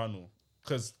laptop in the final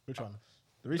because Which one?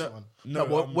 The recent one. no,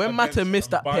 When Mata missed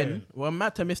that Bayern.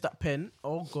 pen,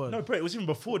 oh god. No, but it was even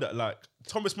before that. Like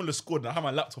Thomas Muller scored, and I had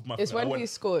my laptop. In my it's phone. when he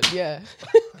scored. Yeah,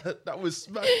 that was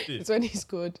smashed. it's when he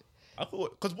scored. I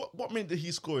thought because what minute did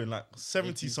he score in? Like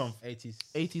 70 something. 80s.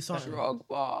 80 something.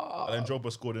 Drogba. And then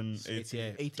Drogba scored in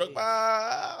 88. 88.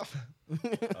 Drogba.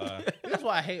 That's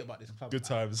what I hate about this club. Good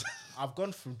times. I've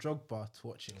gone from Drogba to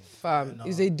watching. Fam, No.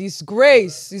 it's a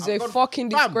disgrace. It's a I've gone- fucking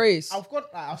Fam, disgrace.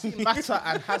 I've seen Mata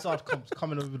and Hazard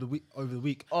coming over the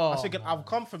week. I was thinking I've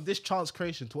come from this chance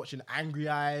creation to watching Angry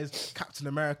Eyes, Captain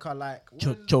America. Like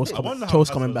Cho's I wonder how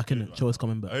coming Hazard's back in doing, it. Cho's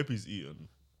coming I back. hope he's eaten.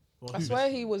 I swear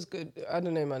he was good. I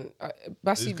don't know, man. He's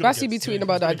Bassi gonna be get- tweeting he's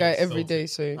about gonna that guy get every selfie. day.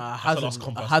 So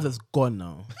Hazard's gone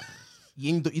now.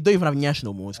 You don't even have Nyash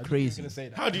no more. It's crazy.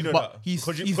 How do you know But that? he's-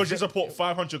 Because he's you support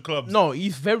 500 clubs. No,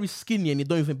 he's very skinny and he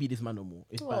don't even beat this man no more.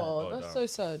 It's bad. oh, that's so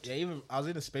sad. Yeah, even I was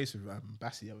in a space with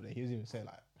Bassi the other day. He was even saying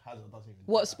like Hazard doesn't even.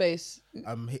 What space?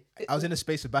 I was in a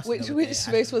space with Bassi. Which- the other which day,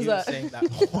 space and was he that? saying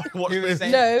What he was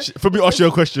space? saying, No, For me, ask you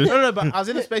a question. no, but I was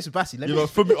in a space with Bassi. Let You me- know,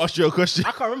 for me, ask you a question.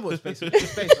 I can't remember what space. It was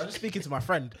space. I was just speaking to my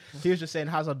friend. He was just saying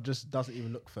Hazard just doesn't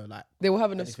even look for like. they were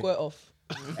having a squirt off.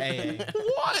 Hey,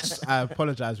 what? I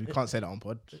apologize. We can't say that on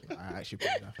pod. I actually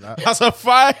apologize for that. That's a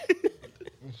fight.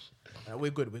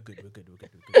 We're good.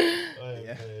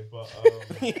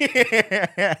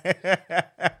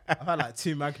 I've had like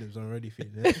 2 magnums already.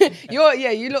 Feeling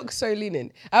it. You look so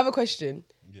leaning. I have a question.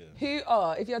 Yeah. Who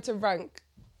are, if you had to rank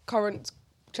current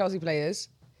Chelsea players,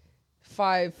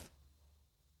 5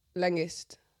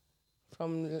 Lengist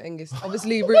from Lengist?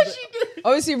 Obviously,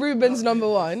 Ruben's number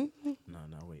 1. No,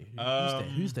 wait.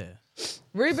 Who's there?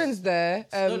 Ruben's there.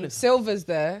 Sterling's- Silver's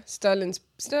there.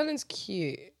 Sterling's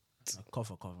cute.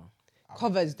 Cover.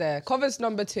 Cover's there. Cover's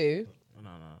number 2. No,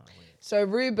 wait. So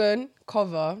Ruben,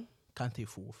 Cover. Kante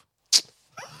fourth.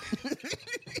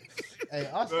 Hey,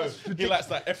 us He likes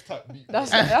that F type beat.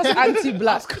 That's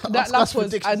anti-black. That lap was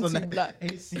predictions on anti-black.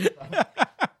 AC, bro.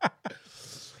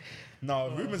 No,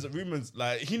 Ruben's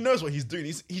like he knows what he's doing.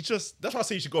 He just that's why I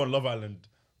say you should go on Love Island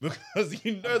because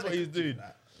he knows what he's doing.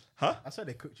 Huh? I swear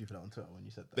they cooked you for that on Twitter when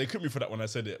you said that. They cooked me for that when I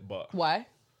said it, but Why?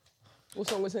 What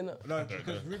song was in it? No,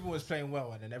 because Ruben was playing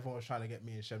well, and then everyone was trying to get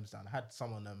me and Shems down. I had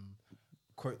someone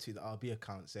quote to the RB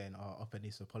account saying, Upper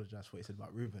needs to apologize for what he said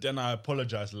about Ruben. then I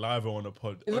apologized live on the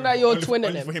pod. Isn't that your Only- twin in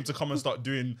only him? for him to come and start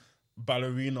doing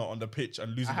ballerina on the pitch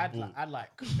and losing I the ball. had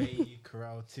like Faye,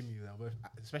 Carell, Timmy, they were both,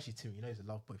 especially Timmy. You know he's a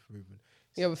love boy for Ruben.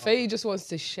 Yeah, but Faye just wants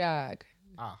to shag.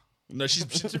 No, she's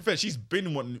to be fair, she's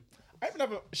been wanting. I even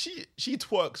have a she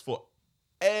twerks for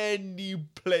any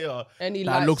player. Any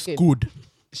That light looks skin. good.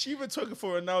 She even twerking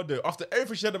for Ronaldo after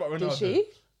everything she said about Ronaldo. Did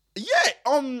she?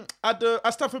 Yeah,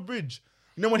 at Stamford Bridge.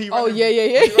 You know when he Oh, ran yeah.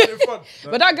 he ran in front.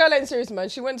 But that girl ain't serious, man.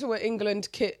 She went to an England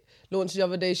kit launch the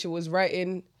other day. She was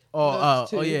writing.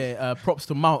 notes to- Props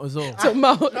to Mount as well. to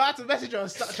Mount. No, I had to message her on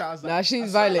Snapchat. I was like, Nah, she's I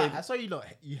saw, violent. Like, I saw you lot.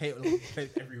 You hate all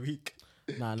every week.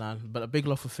 Nah, but a big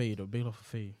love for Faye though. Big love for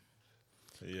Faye.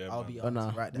 Yeah, I'll man. be But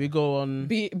honest, right there. we go on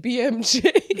BMJ.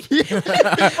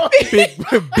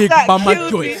 big That mama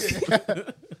killed choice.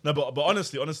 No, but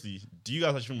honestly, do you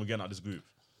guys actually think we're getting out of this group?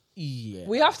 Yeah.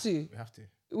 We have to. We have to.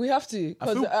 We have to.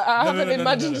 Because feel- I No, haven't no.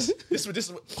 imagined.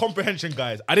 This comprehension,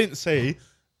 guys. I didn't say.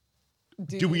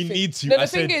 Do we you think- need to? No, I the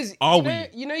thing said, is, are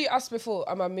you know, you asked before,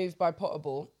 am I moved by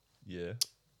Potterball? Yeah.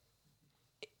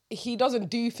 He doesn't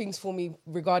do things for me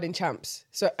regarding champs.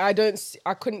 So I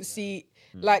couldn't see,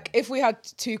 like, if we had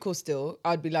Tuchel still,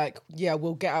 I'd be like, yeah,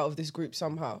 we'll get out of this group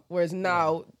somehow. Whereas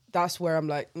now, that's where I'm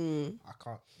like, I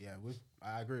can't. Yeah,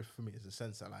 I agree. For me, it's a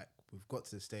sense that like we've got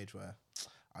to the stage where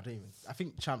I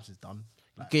think champs is done.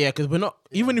 Like, Okay, yeah, because we're not.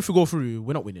 Even if we go through,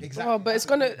 we're not winning. exactly. oh, but it's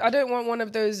I don't want one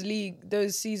of those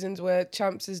seasons where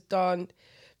champs is done,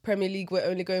 Premier League, we're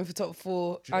only going for top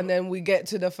 4, and then we get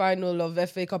to the final of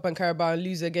FA Cup and Carabao and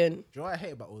lose again. Do you know what I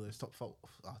hate about all those top 4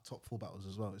 battles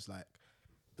as well? It's like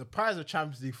the prize of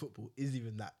Champions League football isn't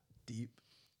even that deep.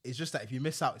 It's just that if you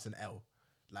miss out, it's an L.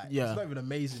 Like, it's not even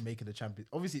amazing making the Champions.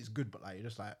 Obviously, it's good, but like you're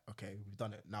just like, okay, we've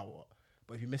done it. Now what?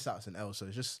 But if you miss out, it's an L. So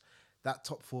it's just that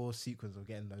top 4 sequence of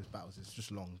getting those battles is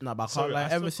just long. Nah, but I can't lie.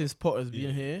 Ever since Potter's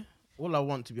been here, all I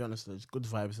want, to be honest, is good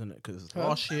vibes, innit? Because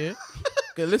last year,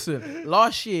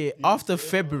 last year after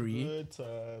February,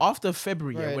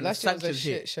 Right, when the last year was a sanctions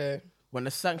shit hit, show. when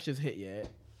the sanctions hit,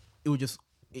 it was just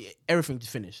everything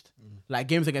just finished. Like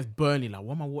games against Burnley, like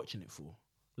what am I watching it for?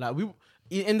 Like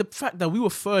in the fact that we were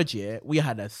third, we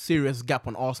had a serious gap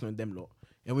on Arsenal and them lot,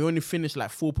 and we only finished like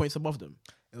 4 points above them.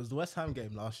 It was the West Ham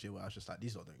game last year where I was just like,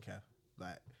 these lot don't care.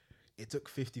 Like, it took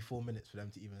 54 minutes for them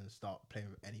to even start playing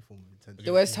with any form of intensity.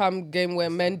 The West Ham game where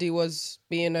Mendy was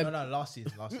being a... No, last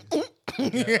season. The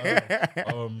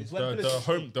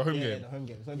home game. Yeah, the home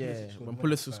game. When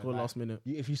Pulisic scored last minute.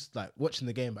 If you like watching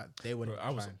the game back, they wouldn't. I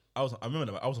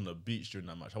remember that I was on the beach during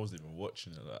that match. I wasn't even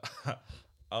watching it. Like,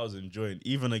 I was enjoying.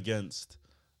 Even against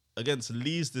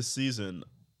Leeds this season,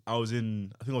 I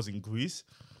think I was in Greece,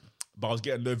 but I was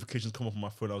getting notifications come up on my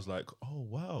phone. I was like, oh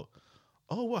wow,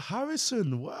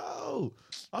 Harrison, wow.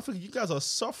 I think you guys are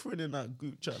suffering in that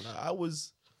group chat. Like, I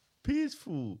was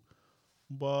peaceful,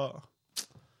 but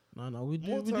no, we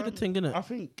do the thing, innit?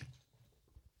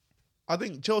 I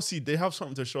think Chelsea, they have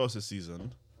something to show us this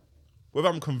season. Whether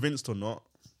I'm convinced or not,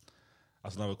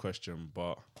 that's another question.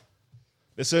 But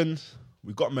listen,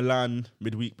 we got Milan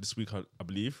midweek this week, I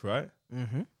believe, right?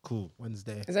 Mm-hmm. Cool.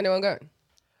 Wednesday. Is anyone going?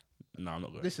 No, I'm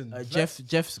not going. Listen,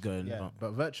 Jeff's going. Yeah,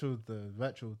 but the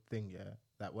virtual thing,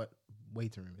 that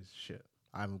waiting room is shit.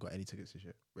 I haven't got any tickets to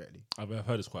shit, really. I've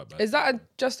heard it's quite bad. Is that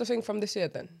just a thing from this year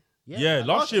then? Yeah,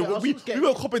 last year we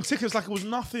were copping tickets like it was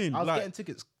nothing. I was getting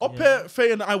tickets. Oppe,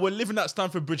 Faye and I were living at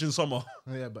Stamford Bridge in summer.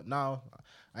 Yeah, but now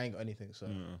I ain't got anything. So,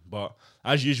 But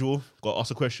as usual, got to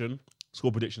ask a question.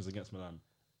 Score predictions against Milan.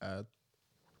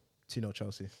 2-0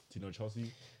 Chelsea. 2-0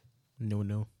 Chelsea. No.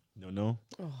 No.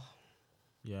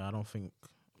 Yeah, I don't think.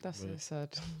 That's so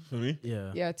sad. For me?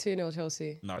 Yeah. Yeah, 2-0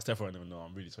 Chelsea. No, it's definitely no.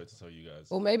 I'm really sorry to tell you guys.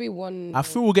 Or maybe 1... I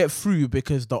feel we'll get through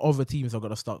because the other teams are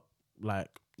gonna start like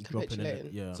dropping in it.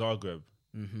 Capitulating. Yeah. Zagreb.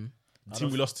 Mm-hmm. The team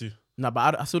we lost to. No,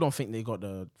 but I still don't think they got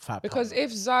the firepower. Because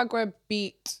if Zagreb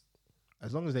beat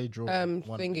As long as they draw one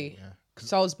thingy, game, yeah.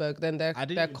 Salzburg, then they're I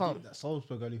didn't even calm. think that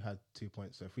Salzburg only had 2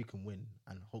 points, so if we can win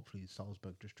and hopefully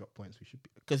Salzburg just drop points, we should be.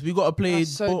 Because we got to play.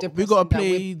 That's so We got to depressing that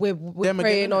play. We're them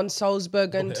praying again, on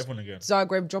Salzburg and Everyone again.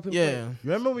 Zagreb dropping Yeah. points. You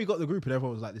remember when we got the group and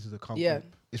everyone was like, "This is a calm Yeah.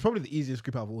 group." It's probably the easiest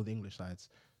group out of all the English sides.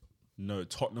 No,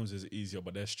 Tottenham's is easier,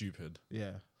 but they're stupid.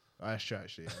 Yeah, that's true.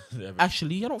 Actually, They're-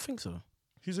 Actually, I don't think so.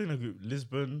 Who's in the group?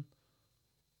 Lisbon.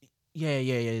 Yeah.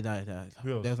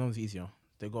 Who else? There's one's easier.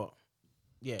 They got.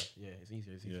 Yeah, it's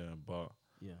easier. Yeah, but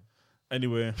Yeah.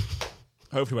 anyway,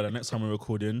 hopefully by the next time we're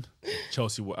recording,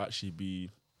 Chelsea will actually be,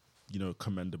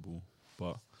 commendable.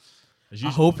 But as I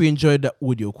usual, hope you enjoyed the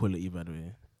audio quality, by the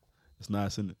way. it's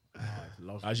nice, isn't it?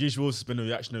 As usual, it's been a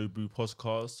Reactionary Brew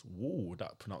podcast. Whoa,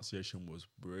 that pronunciation was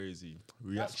brazy.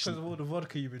 that's because of all the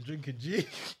vodka you've been drinking, G.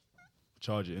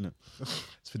 Charge it, innit?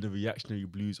 It's been the Reactionary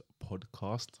Blues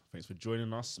podcast. Thanks for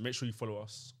joining us. Make sure you follow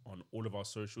us on all of our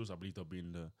socials. I believe they'll be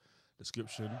in the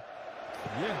description.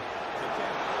 Yeah.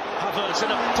 Havertz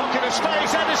in a pocket of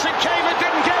space. Edison came and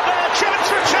didn't get there. Chance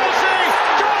for Chelsea.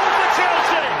 Goal for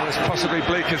Chelsea. As possibly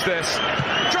bleak as this.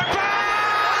 Drogba!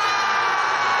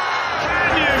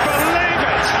 Can you believe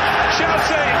it?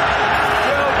 Chelsea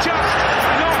will just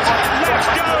not let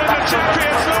go in the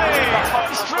Champions League.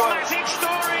 Most dramatic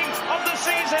story of the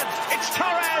season. It's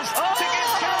Torres to get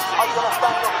Chelsea.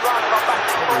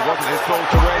 It wasn't his goal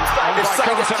to win. If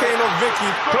Sanchez, Kane or Vicky,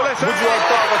 would you have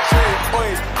rather trade? Oi,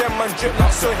 them man drip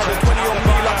like soy, had a 20 on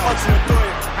me like Hudson Odoi.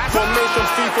 Formation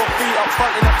 3-4-3 up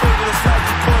front in the field of the